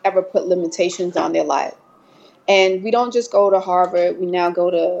not ever put limitations on their life. And we don't just go to Harvard. We now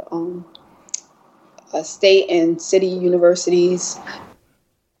go to state and city universities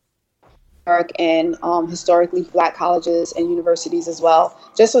and historically Black colleges and universities as well,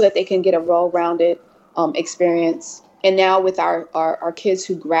 just so that they can get a well-rounded experience. And now with our kids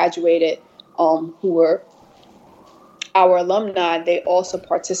who graduated, who were our alumni, they also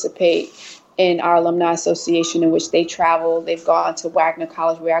participate in our alumni association, in which they travel. They've gone to Wagner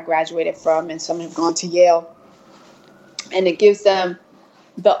College, where I graduated from, and some have gone to Yale. And it gives them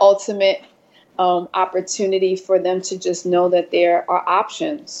the ultimate opportunity for them to just know that there are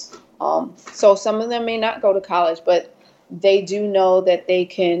options. So some of them may not go to college, but they do know that they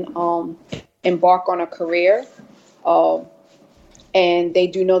can embark on a career. And they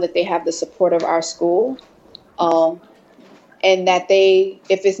do know that they have the support of our school. And that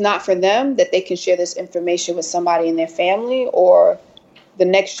if it's not for them, that they can share this information with somebody in their family or the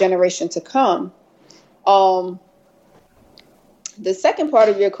next generation to come. The second part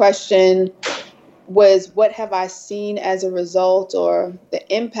of your question was, what have I seen as a result, or the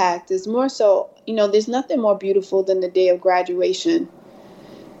impact is more so, there's nothing more beautiful than the day of graduation.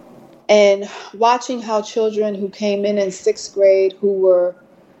 And watching how children who came in 6th grade, who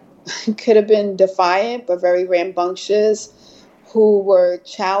could have been defiant but very rambunctious, who were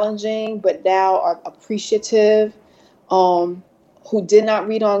challenging but now are appreciative, who did not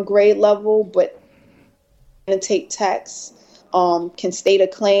read on grade level but can take texts, can state a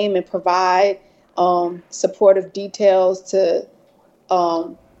claim and provide supportive details to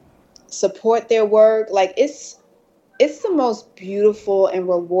support their work. Like, it's the most beautiful and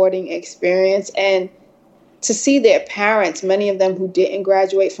rewarding experience. And to see their parents, many of them who didn't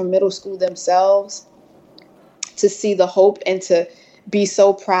graduate from middle school themselves, to see the hope and to be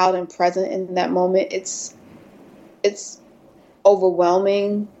so proud and present in that moment, it's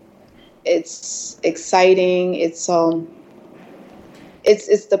overwhelming. It's exciting. It's the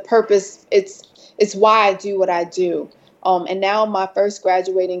purpose. It's why I do what I do. And now my first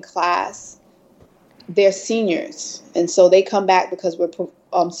graduating class, they're seniors. And so they come back because we're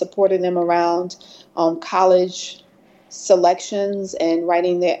supporting them around college selections and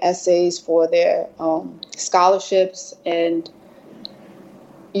writing their essays for their scholarships. And,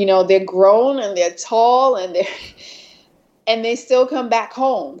 they're grown and they're tall and they still come back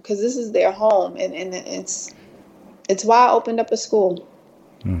home because this is their home. And it's why I opened up a school.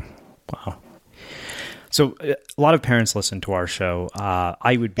 Wow. So a lot of parents listen to our show.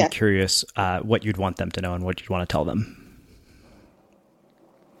 I would be curious what you'd want them to know and what you'd want to tell them.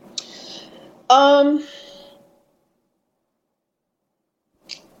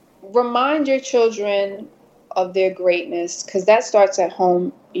 Remind your children of their greatness, because that starts at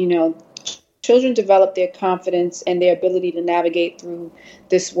home. Children develop their confidence and their ability to navigate through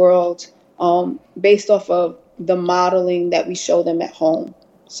this world based off of the modeling that we show them at home.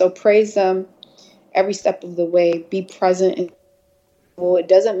 So praise them every step of the way. Be present. It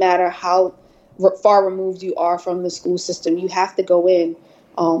doesn't matter how far removed you are from the school system. You have to go in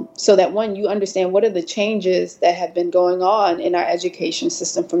so that, one, you understand what are the changes that have been going on in our education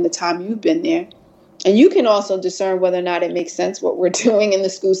system from the time you've been there. And you can also discern whether or not it makes sense what we're doing in the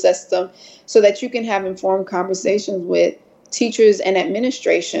school system, so that you can have informed conversations with teachers and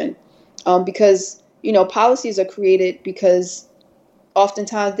administration. Because, policies are created because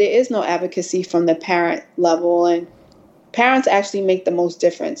oftentimes there is no advocacy from the parent level, and parents actually make the most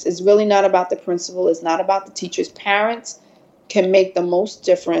difference. It's really not about the principal. It's not about the teachers. Parents can make the most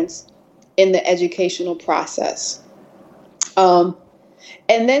difference in the educational process. And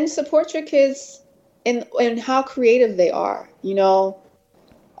then support your kids in how creative they are.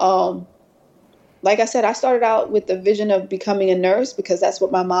 Like I said, I started out with the vision of becoming a nurse because that's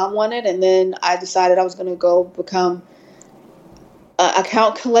what my mom wanted. And then I decided I was going to go become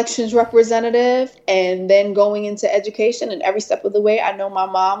account collections representative, and then going into education. And every step of the way, I know my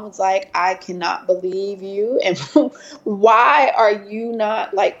mom was like, I cannot believe you. And why are you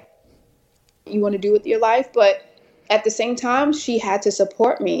not like you want to do with your life? But at the same time, she had to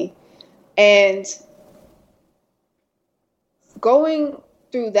support me. And going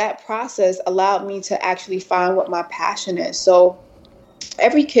through that process allowed me to actually find what my passion is. So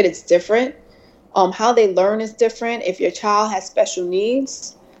every kid is different. How they learn is different. If your child has special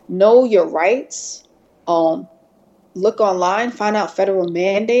needs, know your rights. Look online, find out federal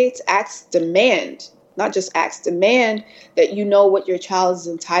mandates, demand that you know what your child is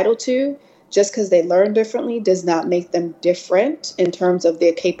entitled to. Just because they learn differently does not make them different in terms of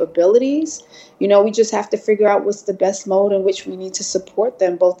their capabilities. We just have to figure out what's the best mode in which we need to support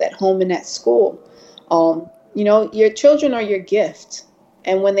them both at home and at school. Your children are your gift.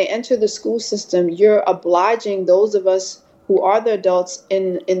 And when they enter the school system, you're obliging those of us who are the adults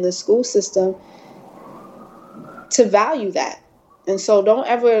in the school system to value that. And so don't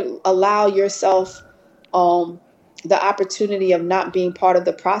ever allow yourself the opportunity of not being part of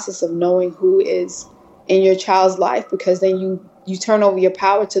the process of knowing who is in your child's life, because then you turn over your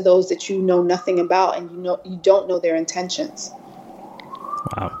power to those that you know nothing about, and you don't know their intentions.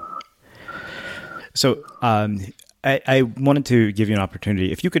 Wow. So I wanted to give you an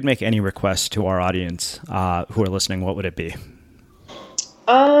opportunity. If you could make any requests to our audience who are listening, what would it be?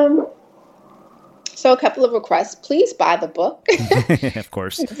 So a couple of requests. Please buy the book. Of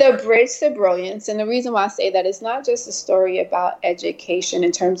course. The Bridge to Brilliance. And the reason why I say that is not just a story about education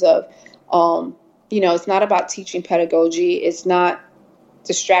in terms of It's not about teaching pedagogy. It's not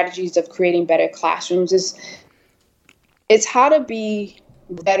the strategies of creating better classrooms. It's how to be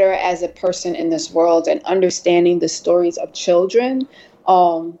better as a person in this world and understanding the stories of children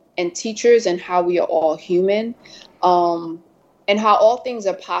and teachers and how we are all human and how all things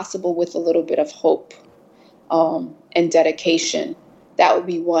are possible with a little bit of hope and dedication. That would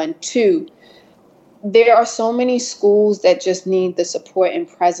be one. Two, there are so many schools that just need the support and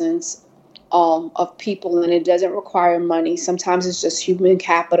presence of people, and it doesn't require money. Sometimes it's just human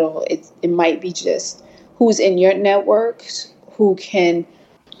capital. It might be just who's in your network, who can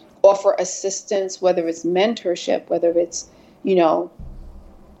offer assistance, whether it's mentorship, whether it's,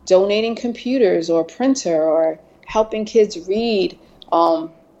 donating computers or a printer or helping kids read. And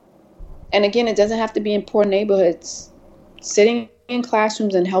again, it doesn't have to be in poor neighborhoods. Sitting in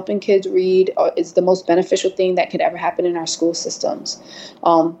classrooms and helping kids read is the most beneficial thing that could ever happen in our school systems.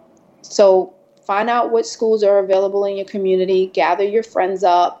 So find out what schools are available in your community, gather your friends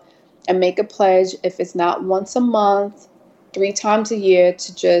up, and make a pledge, if it's not once a month, 3 times a year,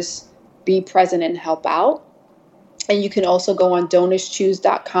 to just be present and help out. And you can also go on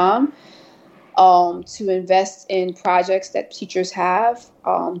donorschoose.com to invest in projects that teachers have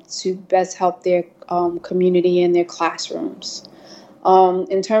to best help their community and their classrooms.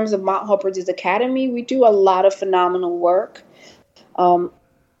 In terms of Mount Hope Bridges Academy, we do a lot of phenomenal work.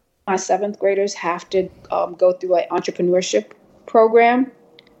 My 7th graders have to go through an entrepreneurship program.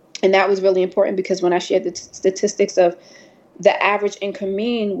 And that was really important because when I shared the statistics of the average income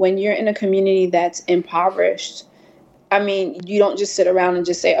mean, when you're in a community that's impoverished, you don't just sit around and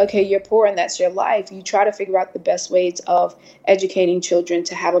just say, okay, you're poor and that's your life. You try to figure out the best ways of educating children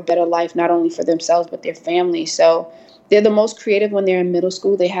to have a better life, not only for themselves, but their family. So they're the most creative when they're in middle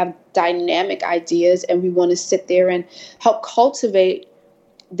school. They have dynamic ideas, and we want to sit there and help cultivate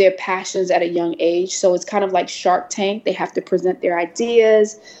their passions at a young age. So it's kind of like Shark Tank. They have to present their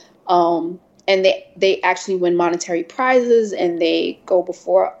ideas, and they actually win monetary prizes, and they go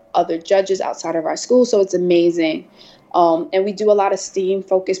before other judges outside of our school. So it's amazing. And we do a lot of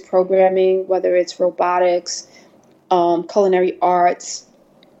STEAM-focused programming, whether it's robotics, culinary arts,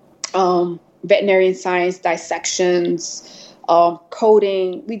 veterinary science, dissections,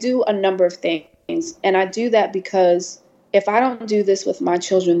 coding. We do a number of things. And I do that because if I don't do this with my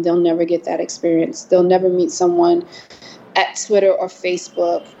children, they'll never get that experience. They'll never meet someone at Twitter or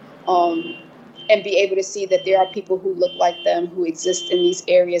Facebook and be able to see that there are people who look like them, who exist in these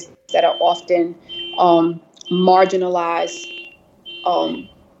areas that are often marginalized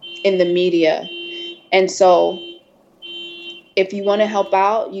in the media. And so if you want to help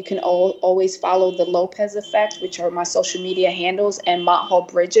out, you can always follow the Lopez Effect, which are my social media handles, and Mount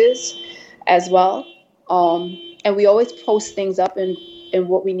Hope Bridges as well. And we always post things up in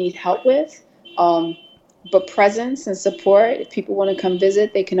what we need help with. But presence and support, if people want to come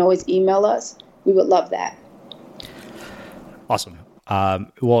visit, they can always email us. We would love that. Awesome.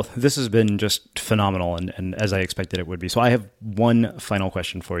 Well, this has been just phenomenal, and as I expected it would be. So I have one final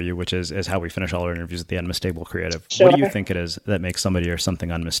question for you, which is how we finish all our interviews at the unmistakable creative. Sure. What do you think it is that makes somebody or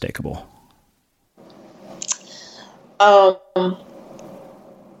something unmistakable? I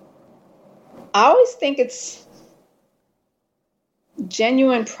always think it's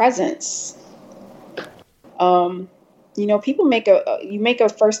genuine presence. People make a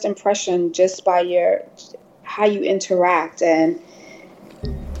first impression just by how you interact, and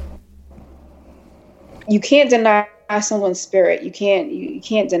you can't deny someone's spirit. You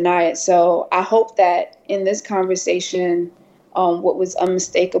can't deny it. So I hope that in this conversation, what was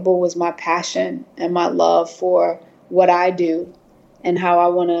unmistakable was my passion and my love for what I do and how I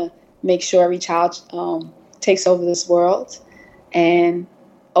want to make sure every child takes over this world, and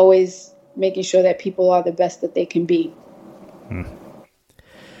always making sure that people are the best that they can be.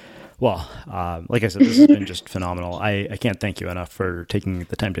 Well, like I said, this has been just phenomenal. I can't thank you enough for taking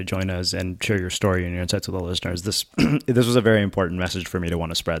the time to join us and share your story and your insights with the listeners. This was a very important message for me to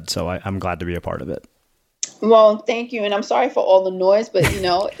want to spread, so I'm glad to be a part of it. Well, thank you, and I'm sorry for all the noise, but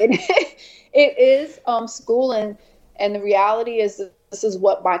it is school, and the reality is this is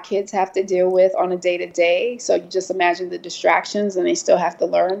what my kids have to deal with on a day-to-day. So you just imagine the distractions, and they still have to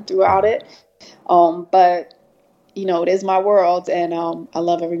learn throughout it. But it is my world, and I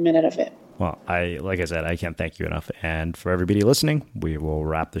love every minute of it. Well, like I said, I can't thank you enough. And for everybody listening, we will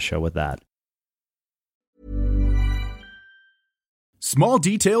wrap the show with that. Small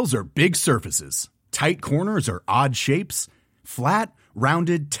details are big surfaces. Tight corners are odd shapes. Flat,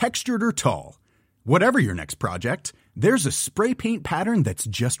 rounded, textured, or tall. Whatever your next project, there's a spray paint pattern that's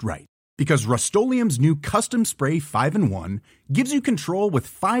just right. Because Rust-Oleum's new Custom Spray 5-in-1 gives you control with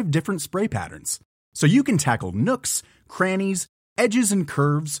 5 different spray patterns. So you can tackle nooks, crannies, edges, and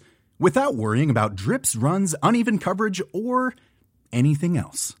curves without worrying about drips, runs, uneven coverage, or anything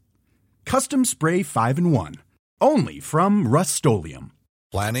else. Custom Spray 5-in-1. Only from Rust-Oleum.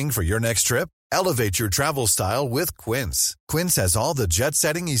 Planning for your next trip? Elevate your travel style with Quince. Quince has all the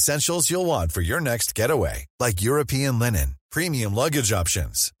jet-setting essentials you'll want for your next getaway, like European linen, premium luggage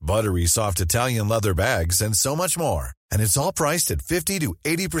options, buttery soft Italian leather bags, and so much more. And it's all priced at 50 to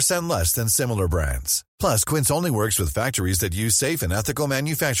 80% less than similar brands. Plus, Quince only works with factories that use safe and ethical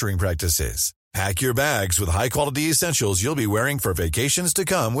manufacturing practices. Pack your bags with high-quality essentials you'll be wearing for vacations to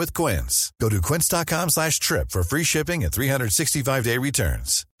come with Quince. Go to quince.com/trip for free shipping and 365-day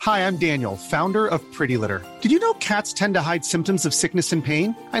returns. Hi, I'm Daniel, founder of Pretty Litter. Did you know cats tend to hide symptoms of sickness and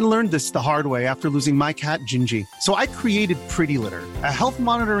pain? I learned this the hard way after losing my cat, Gingy. So I created Pretty Litter, a health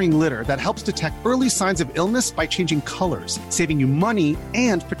monitoring litter that helps detect early signs of illness by changing colors, saving you money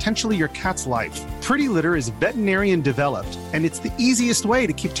and potentially your cat's life. Pretty Litter is veterinarian developed, and it's the easiest way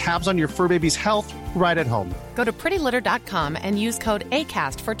to keep tabs on your fur baby's health right at home. Go to prettylitter.com and use code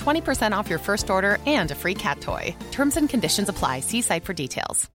ACAST for 20% off your first order and a free cat toy. Terms and conditions apply. See site for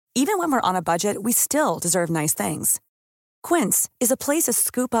details. Even when we're on a budget, we still deserve nice things. Quince is a place to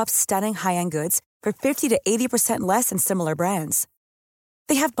scoop up stunning high-end goods for 50 to 80% less than similar brands.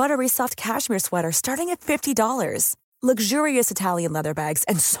 They have buttery soft cashmere sweaters starting at $50, luxurious Italian leather bags,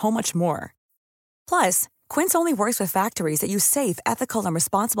 and so much more. Plus, Quince only works with factories that use safe, ethical, and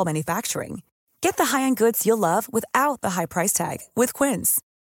responsible manufacturing. Get the high-end goods you'll love without the high price tag with Quince.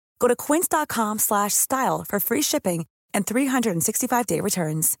 Go to quince.com/style for free shipping and 365-day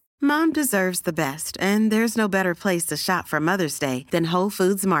returns. Mom deserves the best, and there's no better place to shop for Mother's Day than Whole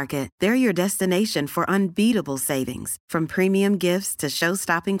Foods Market. They're your destination for unbeatable savings, from premium gifts to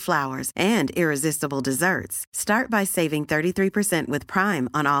show-stopping flowers and irresistible desserts. Start by saving 33% with Prime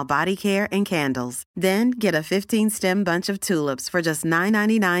on all body care and candles. Then get a 15-stem bunch of tulips for just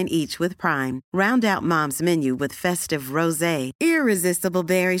 $9.99 each with Prime. Round out Mom's menu with festive rosé, irresistible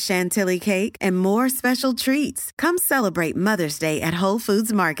berry chantilly cake, and more special treats. Come celebrate Mother's Day at Whole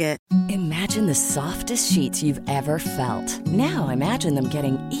Foods Market. Imagine the softest sheets you've ever felt. Now imagine them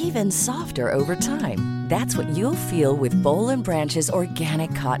getting even softer over time. That's what you'll feel with Boll & Branch's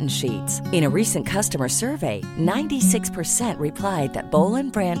organic cotton sheets. In a recent customer survey, 96% replied that Boll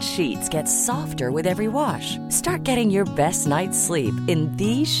 & Branch sheets get softer with every wash. Start getting your best night's sleep in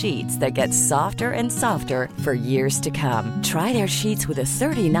these sheets that get softer and softer for years to come. Try their sheets with a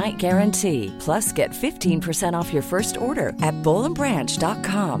 30-night guarantee. Plus, get 15% off your first order at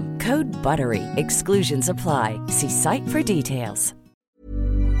bollandbranch.com. Code BUTTERY. Exclusions apply. See site for details.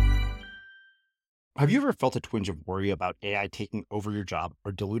 Have you ever felt a twinge of worry about AI taking over your job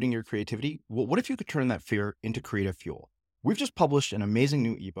or diluting your creativity? Well, what if you could turn that fear into creative fuel? We've just published an amazing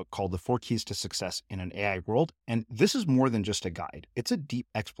new ebook called The 4 Keys to Success in an AI World, and this is more than just a guide. It's a deep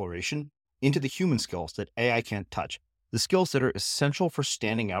exploration into the human skills that AI can't touch, the skills that are essential for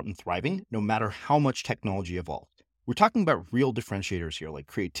standing out and thriving, no matter how much technology evolved. We're talking about real differentiators here, like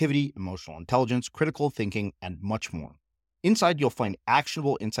creativity, emotional intelligence, critical thinking, and much more. Inside, you'll find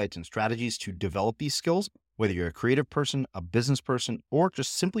actionable insights and strategies to develop these skills, whether you're a creative person, a business person, or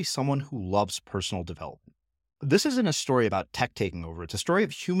just simply someone who loves personal development. This isn't a story about tech taking over. It's a story of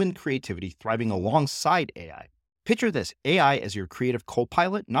human creativity thriving alongside AI. Picture this, AI as your creative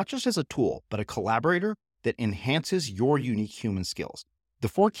co-pilot, not just as a tool, but a collaborator that enhances your unique human skills. The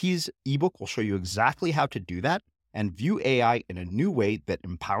 4 Keys ebook will show you exactly how to do that and view AI in a new way that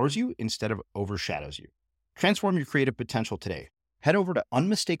empowers you instead of overshadows you. Transform your creative potential today. Head over to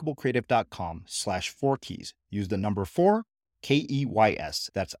unmistakablecreative.com/4keys. Use the number 4, KEYS.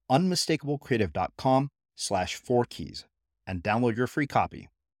 That's unmistakablecreative.com/4keys and download your free copy.